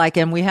felt like.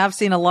 And we have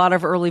seen a lot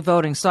of early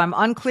voting. So I'm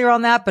unclear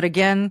on that. But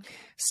again,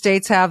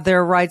 states have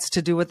their rights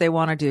to do what they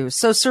want to do.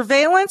 So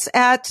surveillance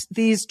at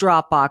these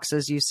drop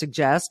boxes, you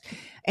suggest.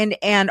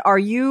 And are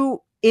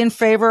you in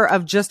favor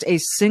of just a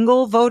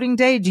single voting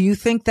day? Do you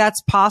think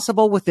that's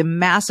possible with the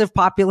massive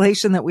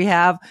population that we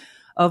have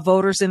of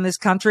voters in this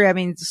country? I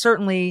mean,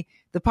 certainly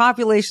the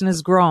population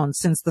has grown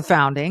since the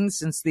founding,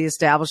 since the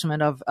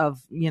establishment of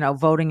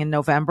voting in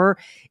November.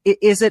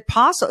 Is it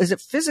possible? Is it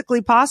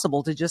physically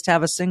possible to just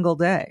have a single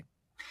day?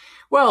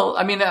 Well,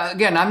 I mean,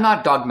 again, I'm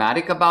not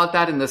dogmatic about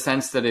that in the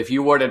sense that if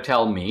you were to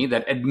tell me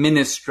that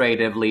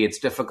administratively it's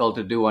difficult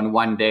to do on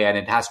one day and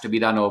it has to be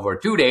done over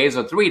 2 days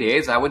or 3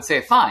 days, I would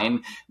say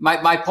fine.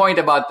 My point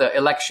about the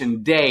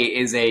election day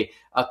is a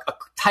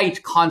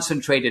tight,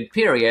 concentrated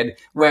period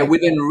where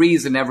within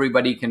reason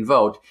everybody can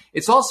vote.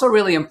 It's also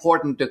really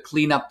important to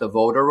clean up the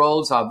voter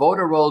rolls. Our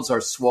voter rolls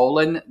are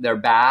swollen. They're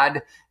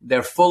bad.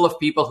 They're full of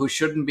people who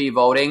shouldn't be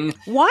voting.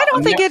 Why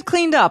don't they get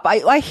cleaned up?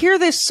 I hear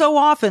this so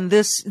often.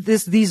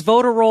 These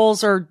voter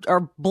rolls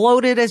are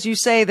bloated, as you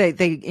say.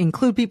 They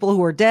include people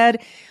who are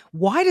dead.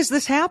 Why does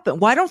this happen?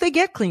 Why don't they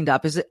get cleaned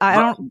up? I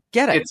don't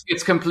get it.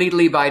 It's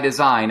completely by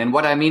design. And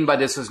what I mean by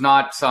this is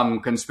not some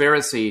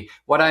conspiracy.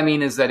 What I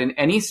mean is that in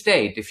any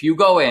state, if you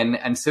go in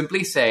and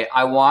simply say,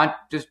 I want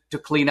to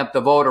clean up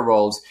the voter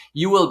rolls,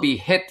 you will be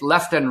hit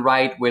left and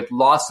right with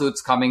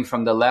lawsuits coming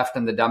from the left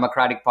and the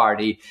Democratic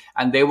Party,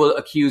 and they will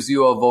accuse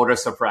you of voter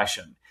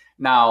suppression.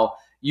 Now,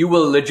 you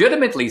will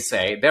legitimately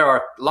say there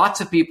are lots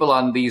of people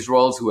on these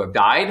rolls who have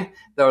died.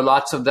 There are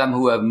lots of them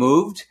who have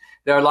moved.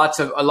 There are lots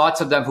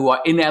of them who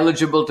are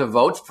ineligible to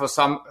vote for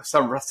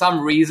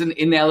some reason,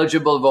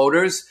 ineligible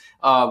voters,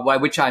 by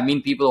which I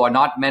mean people who are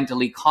not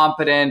mentally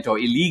competent or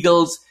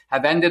illegals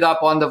have ended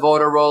up on the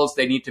voter rolls.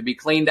 They need to be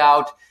cleaned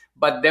out.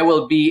 But there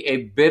will be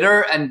a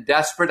bitter and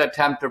desperate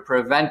attempt to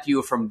prevent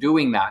you from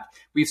doing that.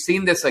 We've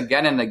seen this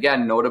again and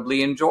again,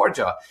 notably in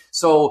Georgia.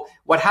 So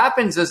what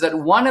happens is that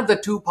one of the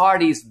two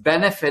parties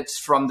benefits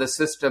from the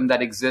system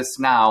that exists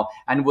now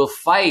and will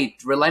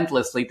fight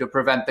relentlessly to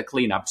prevent the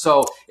cleanup.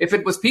 So if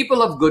it was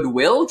people of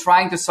goodwill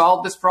trying to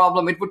solve this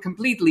problem, it would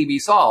completely be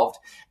solved.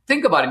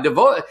 Think about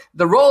it.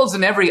 The rolls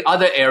in every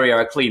other area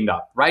are cleaned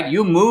up, right?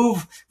 You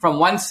move from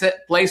one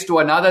place to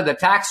another. The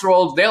tax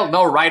rolls, they'll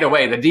know right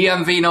away. The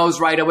DMV knows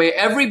right away.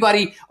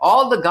 Everybody,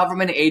 all the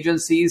government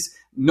agencies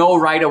know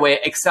right away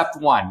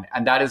except one,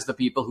 and that is the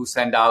people who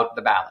send out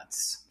the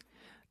ballots.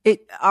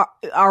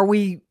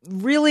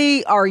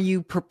 Are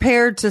you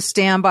prepared to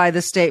stand by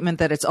the statement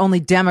that it's only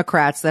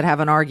Democrats that have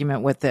an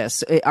argument with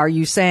this? Are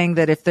you saying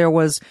that if there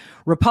was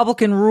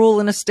Republican rule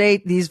in a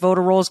state, these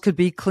voter rolls could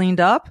be cleaned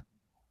up?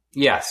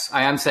 Yes,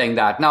 I am saying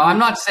that. Now, I'm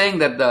not saying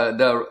that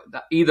the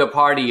either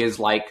party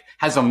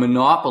has a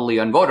monopoly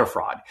on voter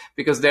fraud,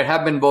 because there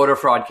have been voter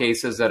fraud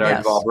cases that are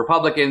involved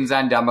Republicans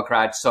and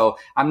Democrats. So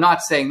I'm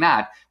not saying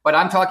that. But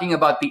I'm talking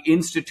about the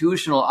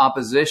institutional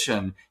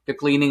opposition to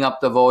cleaning up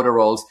the voter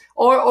rolls,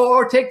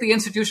 or take the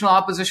institutional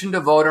opposition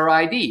to voter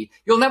ID.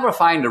 You'll never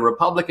find a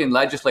Republican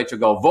legislature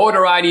go,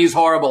 voter ID is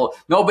horrible.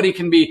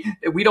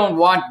 We don't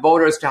want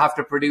voters to have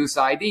to produce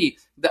ID.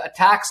 The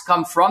attacks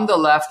come from the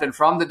left and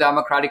from the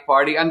Democratic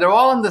Party, and they're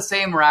all in the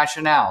same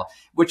rationale,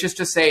 which is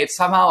to say it's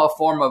somehow a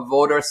form of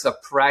voter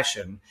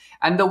suppression.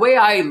 And the way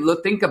I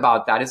think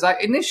about that is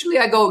initially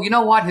I go, you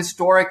know what?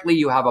 Historically,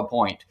 you have a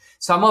point.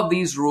 Some of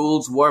these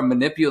rules were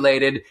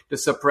manipulated to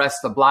suppress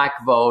the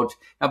black vote.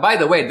 Now, by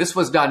the way, this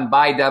was done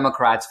by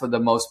Democrats for the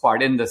most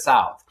part in the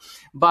South.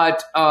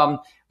 But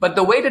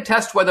the way to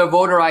test whether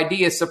voter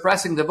ID is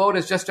suppressing the vote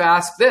is just to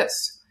ask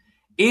this.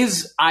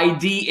 Is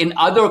ID in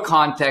other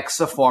contexts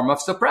a form of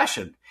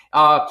suppression?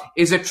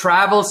 Is it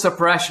travel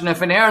suppression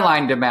if an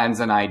airline demands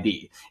an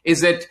ID?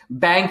 Is it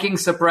banking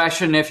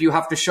suppression if you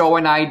have to show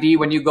an ID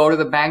when you go to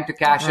the bank to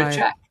cash a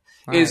check?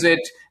 Right. Is it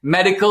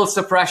medical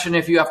suppression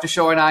if you have to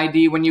show an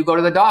ID when you go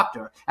to the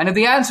doctor? And if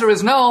the answer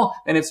is no,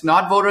 then it's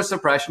not voter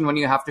suppression when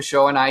you have to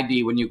show an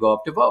ID when you go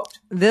up to vote.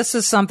 This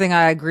is something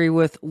I agree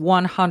with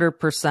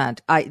 100%.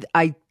 I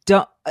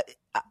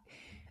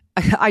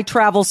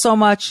travel so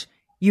much.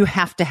 You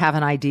have to have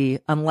an ID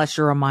unless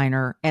you're a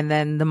minor, and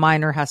then the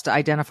minor has to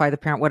identify the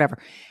parent, whatever.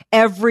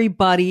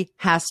 Everybody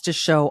has to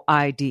show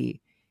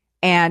ID.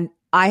 And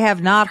I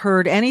have not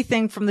heard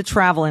anything from the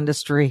travel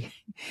industry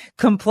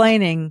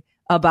complaining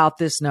about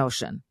this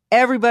notion.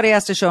 Everybody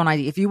has to show an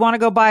ID. If you want to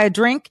go buy a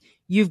drink,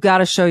 you've got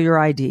to show your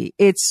ID.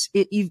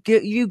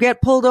 You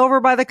get pulled over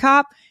by the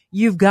cop,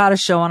 you've got to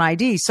show an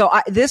ID. So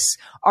this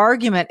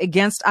argument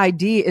against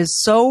ID is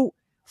so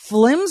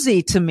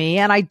flimsy to me,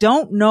 and I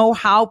don't know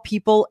how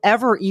people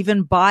ever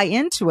even buy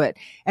into it.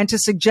 And to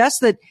suggest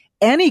that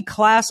any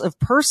class of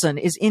person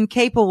is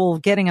incapable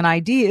of getting an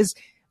ID is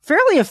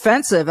fairly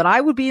offensive, and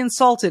I would be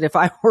insulted if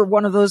I were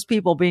one of those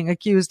people being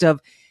accused of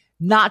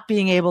not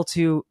being able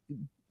to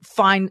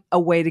find a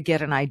way to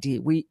get an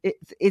ID.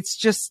 It's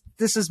just,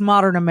 this is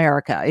modern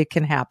America. It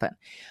can happen.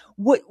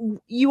 What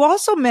you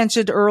also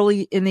mentioned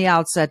early in the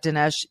outset,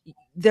 Dinesh,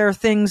 there are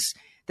things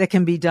that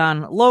can be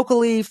done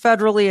locally,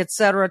 federally, et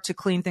cetera, to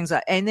clean things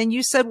up. And then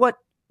you said what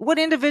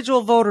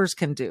individual voters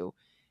can do.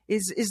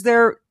 Is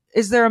there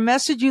a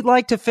message you'd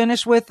like to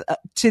finish with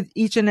to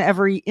each and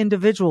every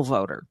individual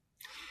voter?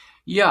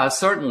 Yeah,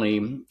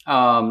 certainly. There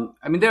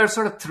are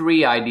sort of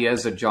three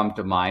ideas that jump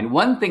to mind.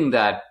 One thing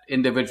that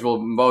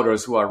individual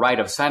voters who are right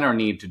of center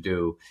need to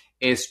do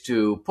is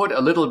to put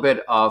a little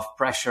bit of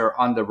pressure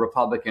on the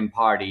Republican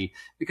Party,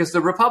 because the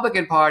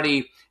Republican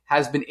Party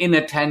has been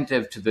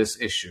inattentive to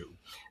this issue.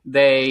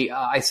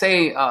 I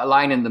say a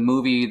line in the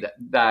movie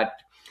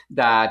that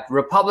that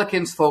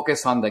Republicans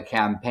focus on the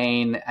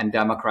campaign and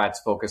Democrats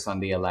focus on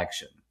the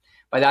election.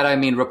 By that, I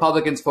mean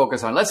Republicans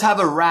focus on, let's have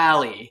a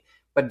rally.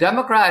 But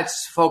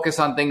Democrats focus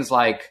on things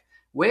like,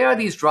 where are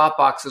these drop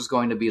boxes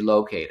going to be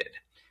located?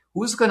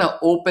 Who's going to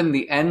open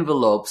the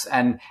envelopes?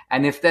 And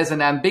if there's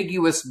an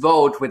ambiguous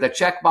vote with a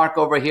check mark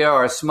over here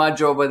or a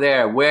smudge over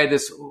there,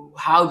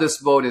 how this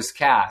vote is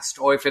cast,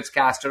 or if it's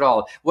cast at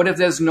all. What if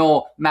there's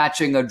no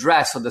matching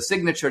address or the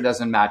signature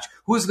doesn't match?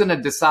 Who's going to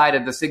decide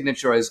if the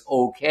signature is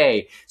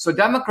okay? So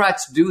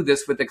Democrats do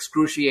this with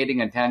excruciating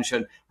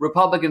attention.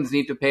 Republicans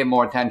need to pay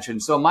more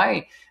attention. So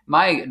my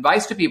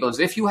advice to people is,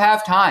 if you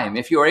have time,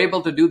 if you're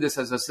able to do this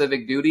as a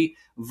civic duty,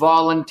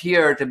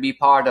 volunteer to be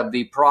part of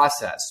the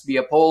process. Be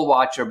a poll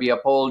watcher, be a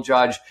poll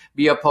judge,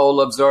 be a poll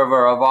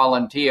observer, a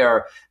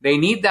volunteer. They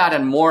need that,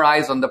 and more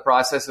eyes on the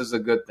process is a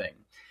good thing.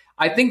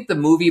 I think the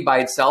movie by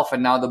itself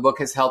and now the book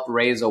has helped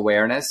raise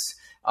awareness,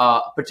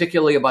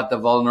 particularly about the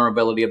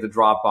vulnerability of the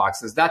drop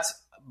boxes. That's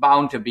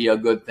bound to be a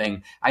good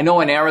thing. I know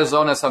in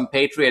Arizona, some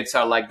patriots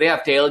are like, they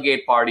have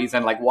tailgate parties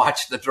and like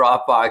watch the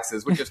drop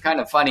boxes, which is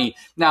kind of funny.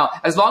 Now,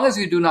 as long as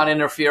you do not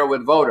interfere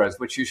with voters,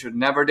 which you should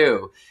never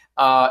do,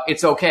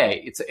 it's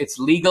okay. It's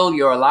legal.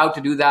 You're allowed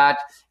to do that.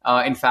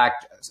 In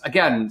fact,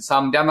 again,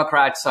 some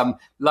Democrats, some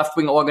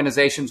left-wing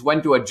organizations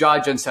went to a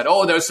judge and said,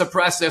 oh, they're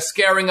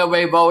scaring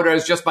away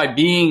voters just by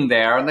being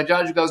there. And the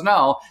judge goes,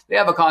 no, they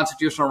have a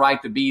constitutional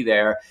right to be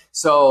there.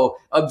 So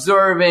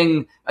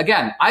observing,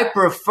 again, I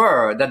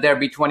prefer that there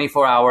be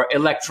 24-hour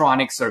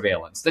electronic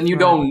surveillance. Then you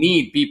don't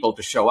need people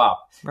to show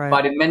up. Right.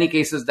 But in many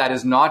cases, that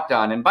is not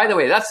done. And by the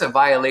way, that's a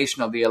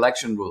violation of the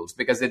election rules,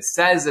 because it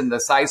says in the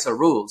CISA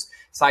rules,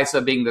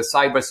 CISA being the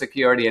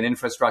Cybersecurity and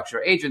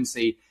Infrastructure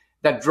Agency,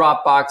 that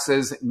drop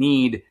boxes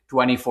need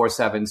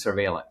 24/7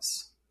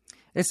 surveillance.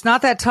 It's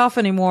not that tough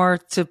anymore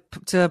to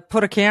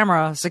put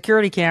a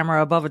security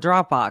camera above a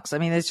drop box. I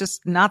mean, it's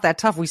just not that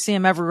tough. We see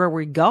them everywhere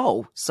we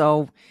go.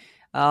 So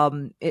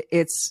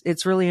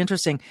it's really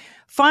interesting.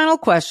 Final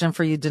question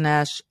for you,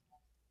 Dinesh.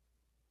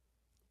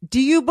 Do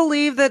you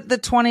believe that the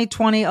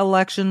 2020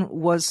 election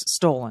was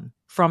stolen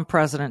from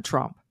President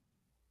Trump?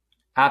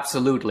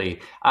 Absolutely.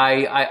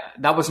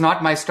 That was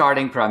not my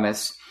starting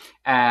premise.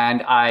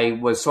 And I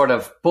was sort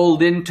of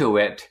pulled into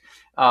it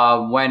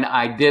when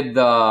I did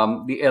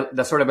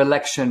the sort of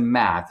election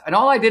math. And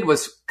all I did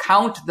was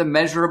count the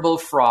measurable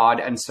fraud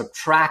and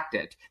subtract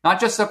it.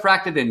 Not just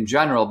subtract it in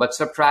general, but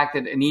subtract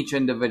it in each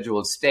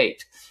individual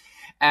state.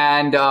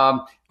 And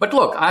but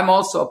look, I'm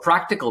also a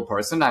practical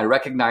person. I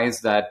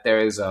recognize that there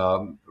is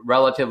a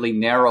relatively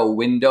narrow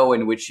window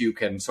in which you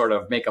can sort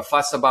of make a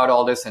fuss about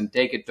all this and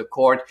take it to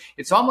court.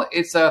 It's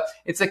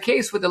a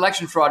case with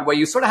election fraud where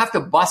you sort of have to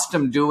bust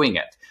them doing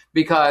it,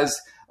 because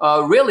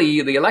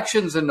really the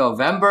election's in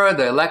November,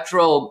 the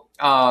electoral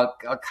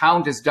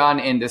count is done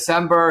in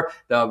December,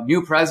 the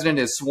new president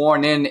is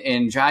sworn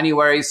in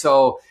January.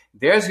 So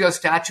there's your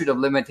statute of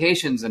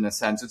limitations in a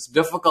sense. It's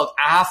difficult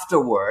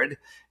afterward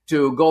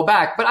to go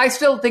back. But I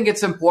still think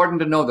it's important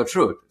to know the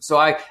truth. So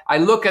I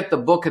look at the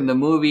book and the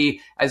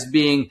movie as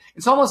being,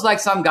 it's almost like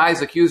some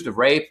guy's accused of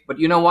rape, but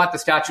you know what? The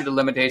statute of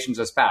limitations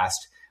has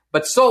passed.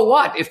 But so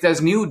what? If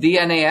there's new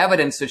DNA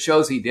evidence that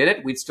shows he did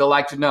it, we'd still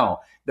like to know.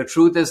 The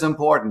truth is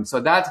important. So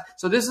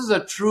this is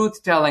a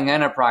truth-telling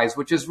enterprise,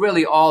 which is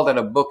really all that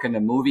a book and a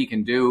movie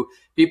can do.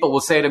 People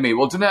will say to me,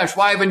 well, Dinesh,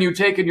 why haven't you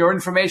taken your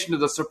information to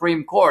the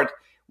Supreme Court?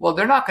 Well,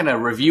 they're not going to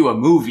review a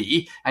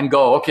movie and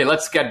go, okay,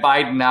 let's get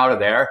Biden out of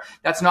there.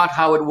 That's not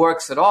how it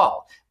works at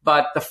all.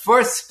 But the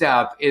first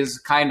step is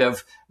kind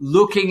of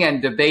looking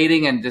and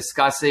debating and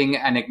discussing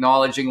and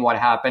acknowledging what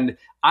happened.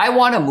 I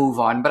want to move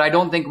on, but I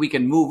don't think we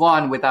can move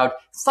on without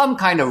some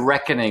kind of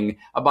reckoning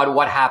about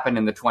what happened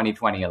in the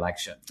 2020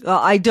 election.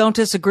 I don't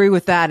disagree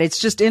with that. It's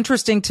just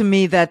interesting to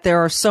me that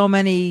there are so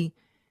many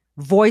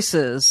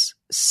voices,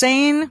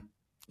 sane,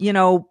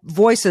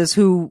 voices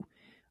who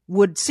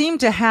would seem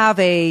to have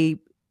a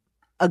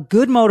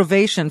good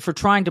motivation for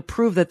trying to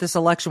prove that this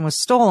election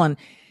was stolen.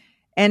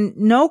 And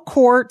no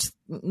court,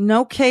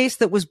 no case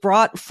that was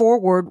brought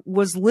forward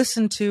was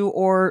listened to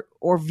or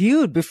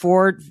viewed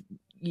before,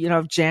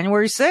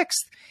 January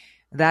 6th,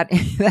 that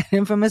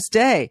infamous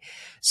day.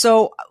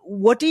 So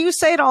what do you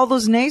say to all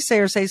those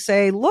naysayers? They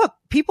say, look,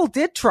 people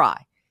did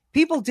try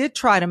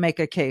to make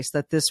a case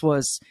that this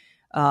was,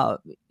 a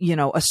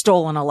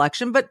stolen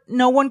election, but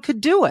no one could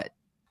do it.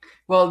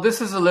 Well,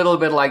 this is a little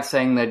bit like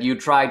saying that you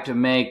tried to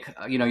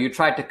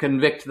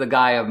convict the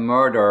guy of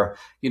murder,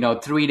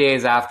 3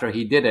 days after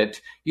he did it.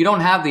 You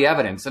don't have the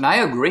evidence. And I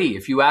agree.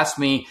 If you asked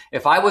me,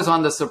 if I was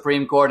on the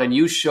Supreme Court and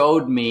you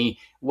showed me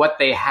what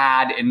they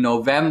had in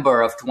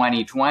November of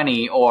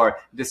 2020 or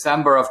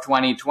December of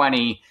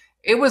 2020,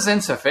 it was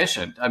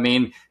insufficient. I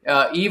mean,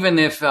 even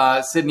if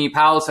Sidney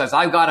Powell says,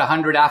 I've got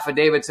 100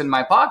 affidavits in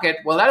my pocket,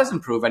 well, that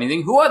doesn't prove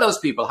anything. Who are those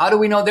people? How do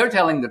we know they're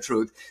telling the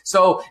truth?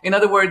 So, in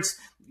other words,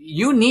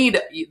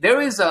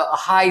 there is a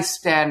high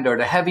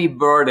standard, a heavy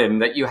burden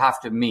that you have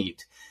to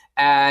meet.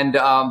 And,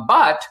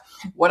 but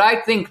what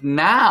I think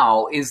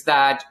now is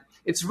that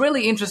it's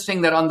really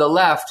interesting that on the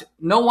left,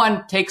 no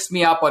one takes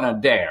me up on a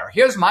dare.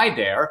 Here's my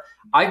dare.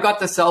 I've got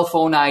the cell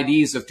phone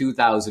IDs of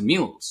 2,000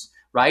 mules,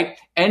 right?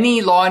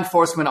 Any law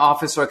enforcement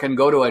officer can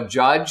go to a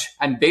judge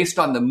and based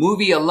on the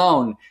movie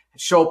alone,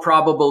 show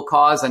probable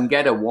cause and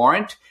get a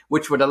warrant,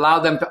 which would allow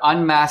them to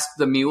unmask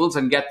the mules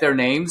and get their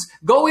names.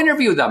 Go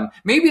interview them.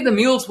 Maybe the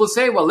mules will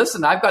say, well,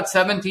 listen, I've got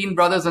 17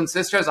 brothers and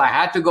sisters. I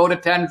had to go to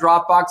 10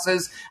 drop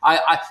boxes. I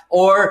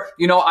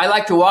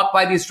like to walk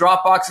by these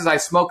drop boxes. I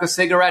smoke a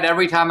cigarette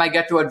every time I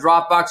get to a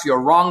drop box.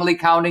 You're wrongly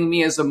counting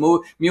me as a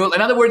mule.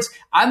 In other words,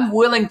 I'm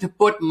willing to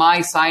put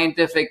my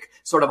scientific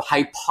sort of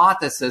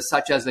hypothesis,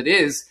 such as it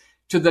is,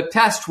 to the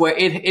test where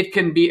it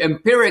can be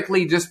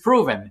empirically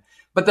disproven.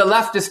 But the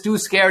left is too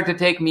scared to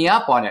take me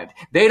up on it.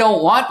 They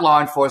don't want law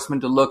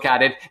enforcement to look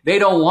at it. They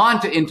don't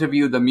want to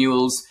interview the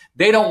mules.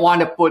 They don't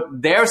want to put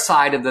their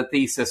side of the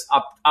thesis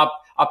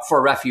up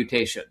for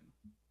refutation.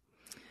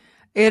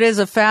 It is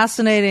a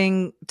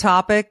fascinating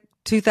topic.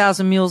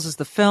 2,000 Mules is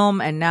the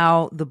film, and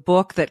now the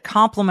book that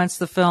complements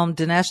the film.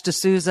 Dinesh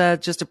D'Souza,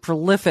 just a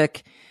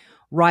prolific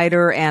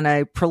writer and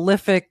a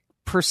prolific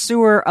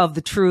pursuer of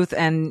the truth.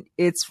 And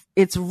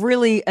it's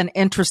really an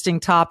interesting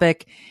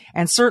topic,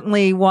 and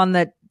certainly one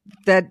that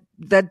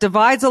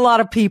divides a lot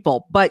of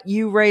people, but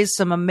you raise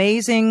some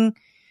amazing,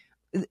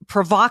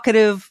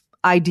 provocative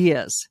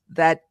ideas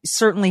that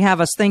certainly have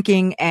us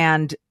thinking.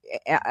 And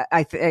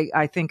I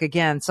think,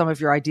 again, some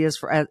of your ideas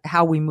for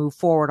how we move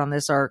forward on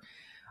this are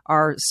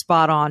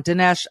spot on.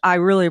 Dinesh, I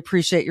really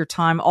appreciate your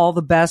time. All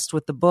the best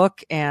with the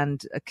book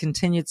and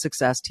continued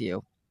success to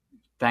you.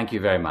 Thank you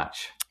very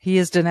much. He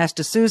is Dinesh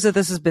D'Souza.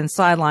 This has been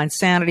Sideline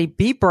Sanity.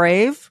 Be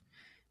brave.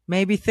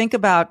 Maybe think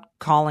about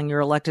calling your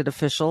elected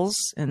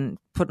officials and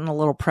putting a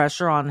little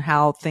pressure on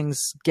how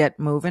things get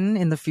moving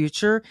in the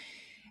future.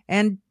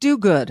 And do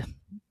good.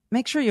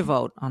 Make sure you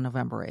vote on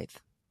November 8th.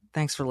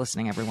 Thanks for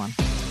listening, everyone.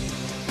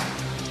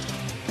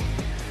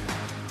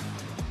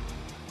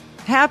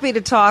 Happy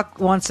to talk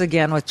once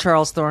again with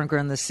Charles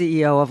Thorngren, the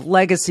CEO of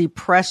Legacy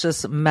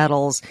Precious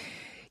Metals.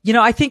 You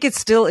know, I think it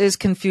still is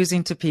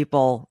confusing to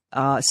people,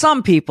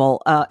 some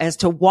people, as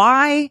to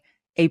why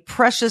a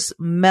precious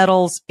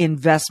metals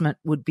investment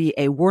would be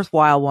a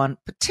worthwhile one,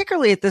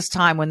 particularly at this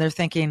time when they're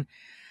thinking,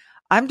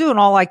 I'm doing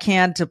all I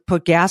can to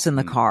put gas in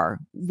the car.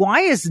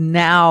 Why is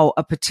now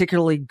a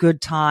particularly good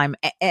time?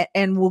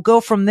 And we'll go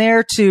from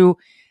there to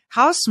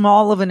how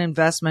small of an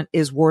investment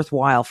is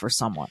worthwhile for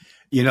someone.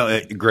 You know,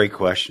 a great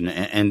question.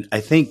 And I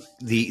think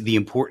the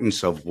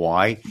importance of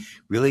why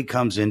really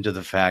comes into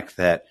the fact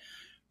that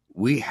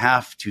we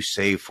have to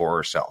save for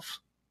ourselves,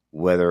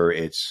 whether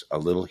it's a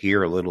little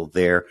here, a little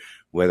there,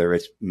 whether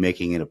it's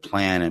making it a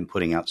plan and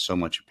putting out so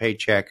much a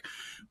paycheck,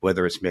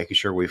 whether it's making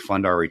sure we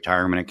fund our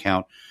retirement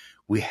account.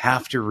 We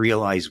have to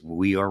realize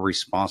we are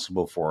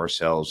responsible for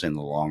ourselves in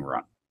the long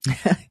run.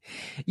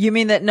 You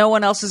mean that no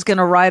one else is going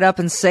to ride up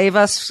and save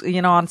us,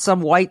 on some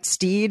white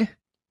steed?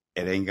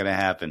 It ain't going to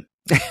happen.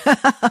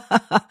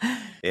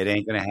 It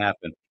ain't going to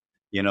happen.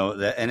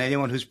 And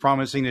anyone who's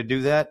promising to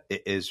do that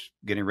is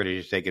getting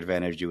ready to take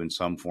advantage of you in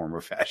some form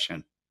or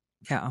fashion.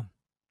 Yeah.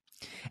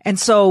 And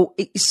so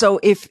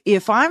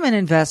if I'm an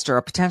investor,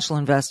 a potential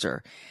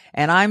investor,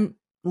 and I'm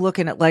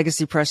looking at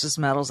Legacy Precious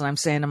Metals and I'm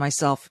saying to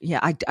myself,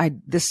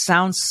 this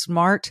sounds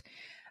smart.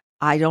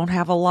 I don't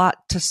have a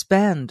lot to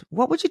spend.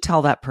 What would you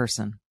tell that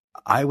person?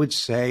 I would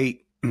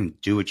say,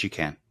 do what you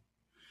can.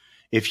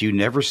 If you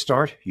never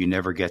start, you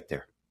never get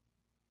there.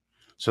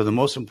 So the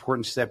most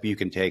important step you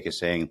can take is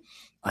saying,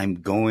 I'm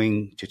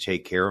going to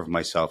take care of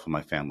myself and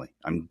my family.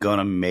 I'm going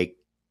to make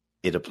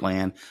it a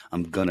plan.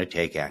 I'm going to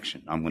take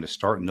action. I'm going to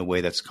start in a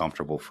way that's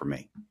comfortable for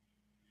me.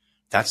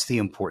 That's the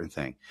important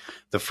thing.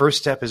 The first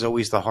step is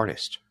always the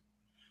hardest.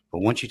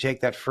 But once you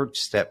take that first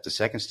step, the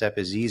second step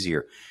is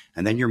easier.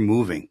 And then you're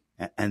moving.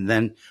 And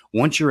then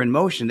once you're in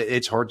motion,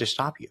 it's hard to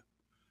stop you.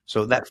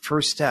 So that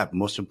first step,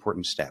 most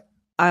important step.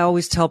 I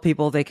always tell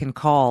people they can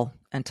call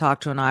and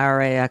talk to an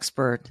IRA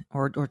expert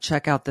or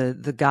check out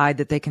the guide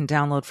that they can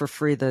download for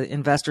free, the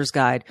Investor's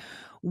Guide.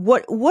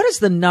 What is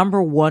the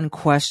number one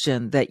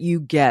question that you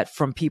get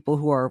from people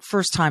who are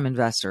first-time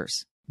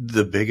investors?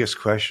 The biggest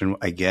question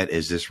I get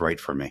is this right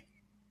for me?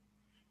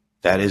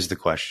 That is the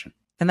question.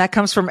 And that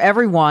comes from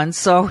everyone.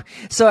 So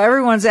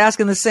everyone's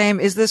asking the same,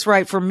 is this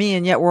right for me?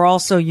 And yet we're all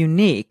so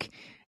unique.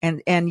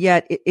 And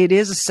yet it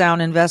is a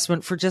sound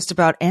investment for just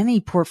about any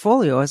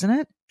portfolio, isn't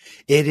it?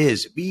 It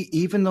is.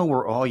 Even though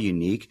we're all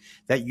unique,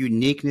 that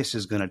uniqueness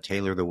is going to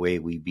tailor the way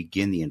we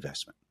begin the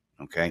investment.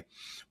 Okay.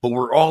 But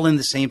we're all in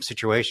the same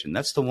situation.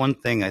 That's the one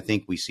thing I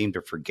think we seem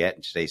to forget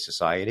in today's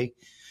society.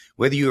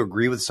 Whether you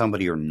agree with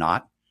somebody or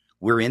not,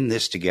 we're in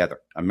this together.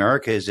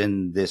 America is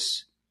in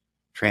this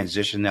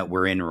transition that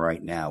we're in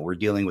right now. We're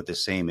dealing with the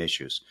same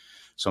issues.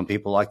 Some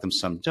people like them,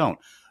 some don't.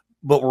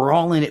 But we're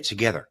all in it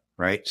together,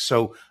 right?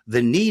 So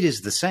the need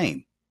is the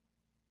same.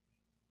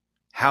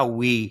 How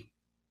we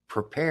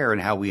prepare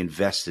and how we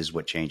invest is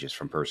what changes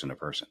from person to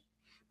person.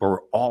 But we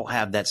all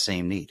have that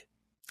same need.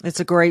 It's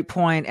a great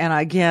point. And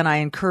again, I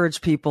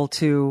encourage people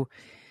to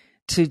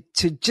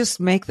to just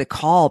make the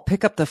call,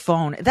 pick up the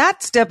phone.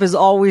 That step is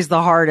always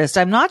the hardest.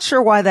 I'm not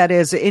sure why that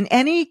is. In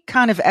any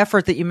kind of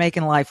effort that you make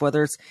in life,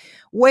 whether it's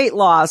weight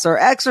loss or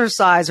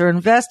exercise or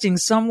investing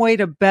some way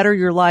to better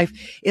your life,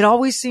 it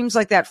always seems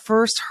like that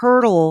first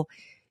hurdle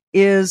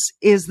is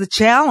the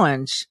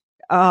challenge.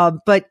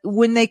 But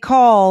when they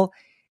call,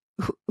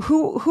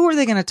 who are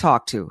they going to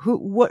talk to?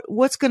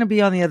 What's going to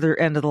be on the other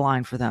end of the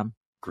line for them?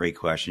 Great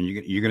question.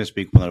 You're going to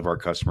speak with one of our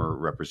customer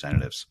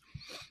representatives,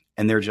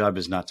 and their job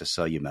is not to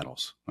sell you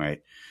metals,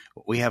 right?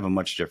 We have a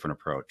much different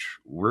approach.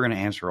 We're going to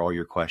answer all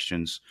your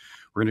questions.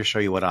 We're going to show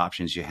you what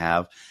options you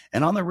have.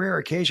 And on the rare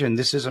occasion,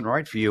 this isn't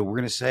right for you, we're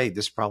going to say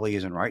this probably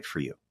isn't right for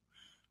you.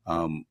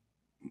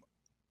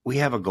 We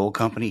have a gold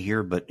company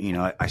here, but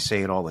I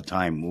say it all the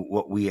time.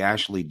 What we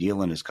actually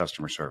deal in is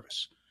customer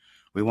service.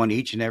 We want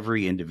each and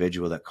every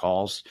individual that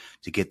calls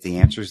to get the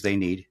answers they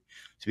need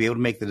to be able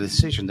to make the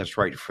decision that's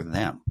right for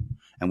them.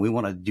 And we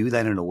want to do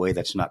that in a way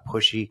that's not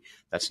pushy,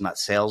 that's not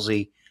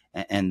salesy.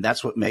 And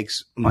that's what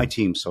makes my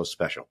team so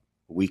special.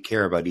 We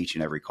care about each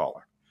and every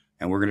caller.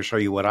 And we're going to show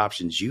you what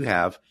options you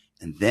have,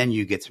 and then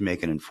you get to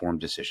make an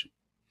informed decision.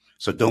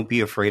 So don't be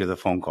afraid of the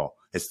phone call.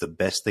 It's the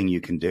best thing you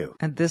can do.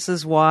 And this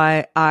is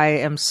why I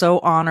am so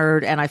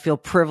honored and I feel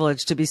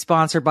privileged to be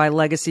sponsored by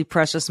Legacy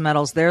Precious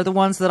Metals. They're the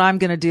ones that I'm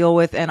going to deal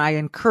with, and I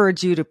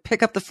encourage you to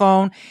pick up the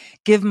phone,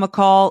 give them a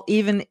call.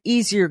 Even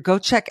easier, go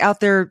check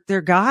out their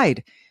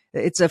guide.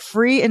 It's a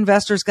free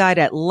investor's guide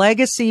at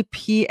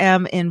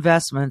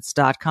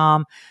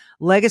legacypminvestments.com,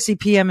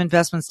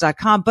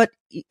 legacypminvestments.com. But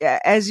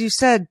as you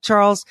said,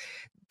 Charles,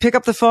 pick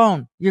up the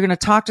phone. You're going to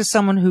talk to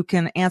someone who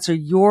can answer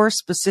your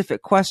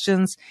specific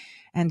questions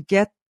and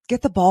get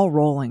the ball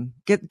rolling.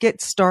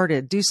 Get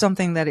started. Do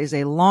something that is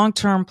a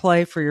long-term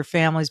play for your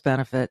family's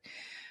benefit.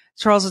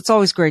 Charles, it's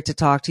always great to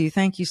talk to you.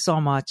 Thank you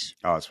so much.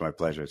 Oh, it's my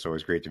pleasure. It's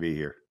always great to be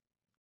here.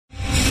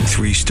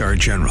 3-star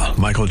General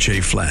Michael J.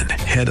 Flynn,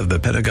 head of the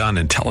Pentagon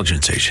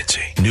Intelligence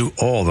Agency, knew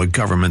all the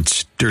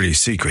government's dirty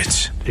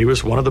secrets. He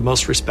was one of the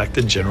most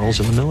respected generals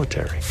in the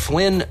military.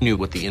 Flynn knew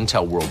what the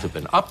intel world had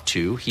been up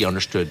to. He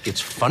understood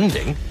its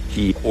funding.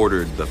 He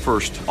ordered the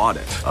first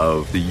audit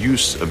of the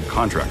use of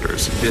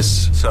contractors.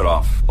 This set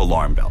off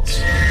alarm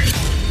bells.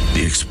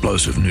 The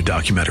explosive new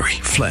documentary,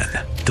 Flynn,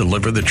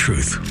 Deliver the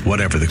Truth,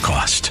 Whatever the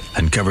Cost,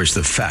 uncovers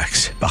the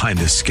facts behind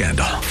this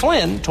scandal.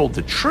 Flynn told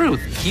the truth.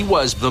 He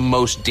was the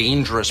most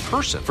dangerous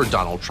person for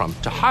Donald Trump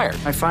to hire.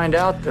 I find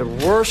out the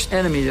worst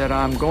enemy that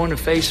I'm going to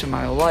face in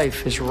my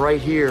life is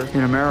right here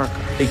in America.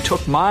 They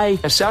took my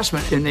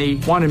assessment and they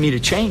wanted me to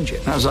change it.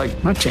 And I was like,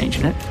 I'm not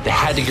changing it. They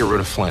had to get rid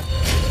of Flynn.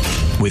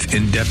 With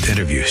in-depth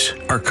interviews,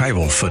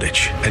 archival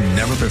footage, and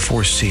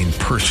never-before-seen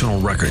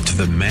personal records of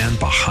the man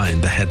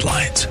behind the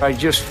headlines. I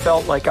just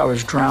felt like I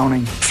was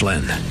drowning.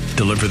 Flynn,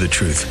 Deliver the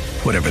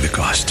Truth, Whatever the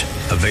Cost.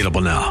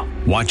 Available now.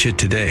 Watch it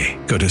today.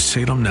 Go to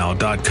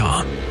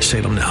salemnow.com.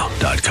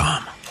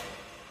 salemnow.com.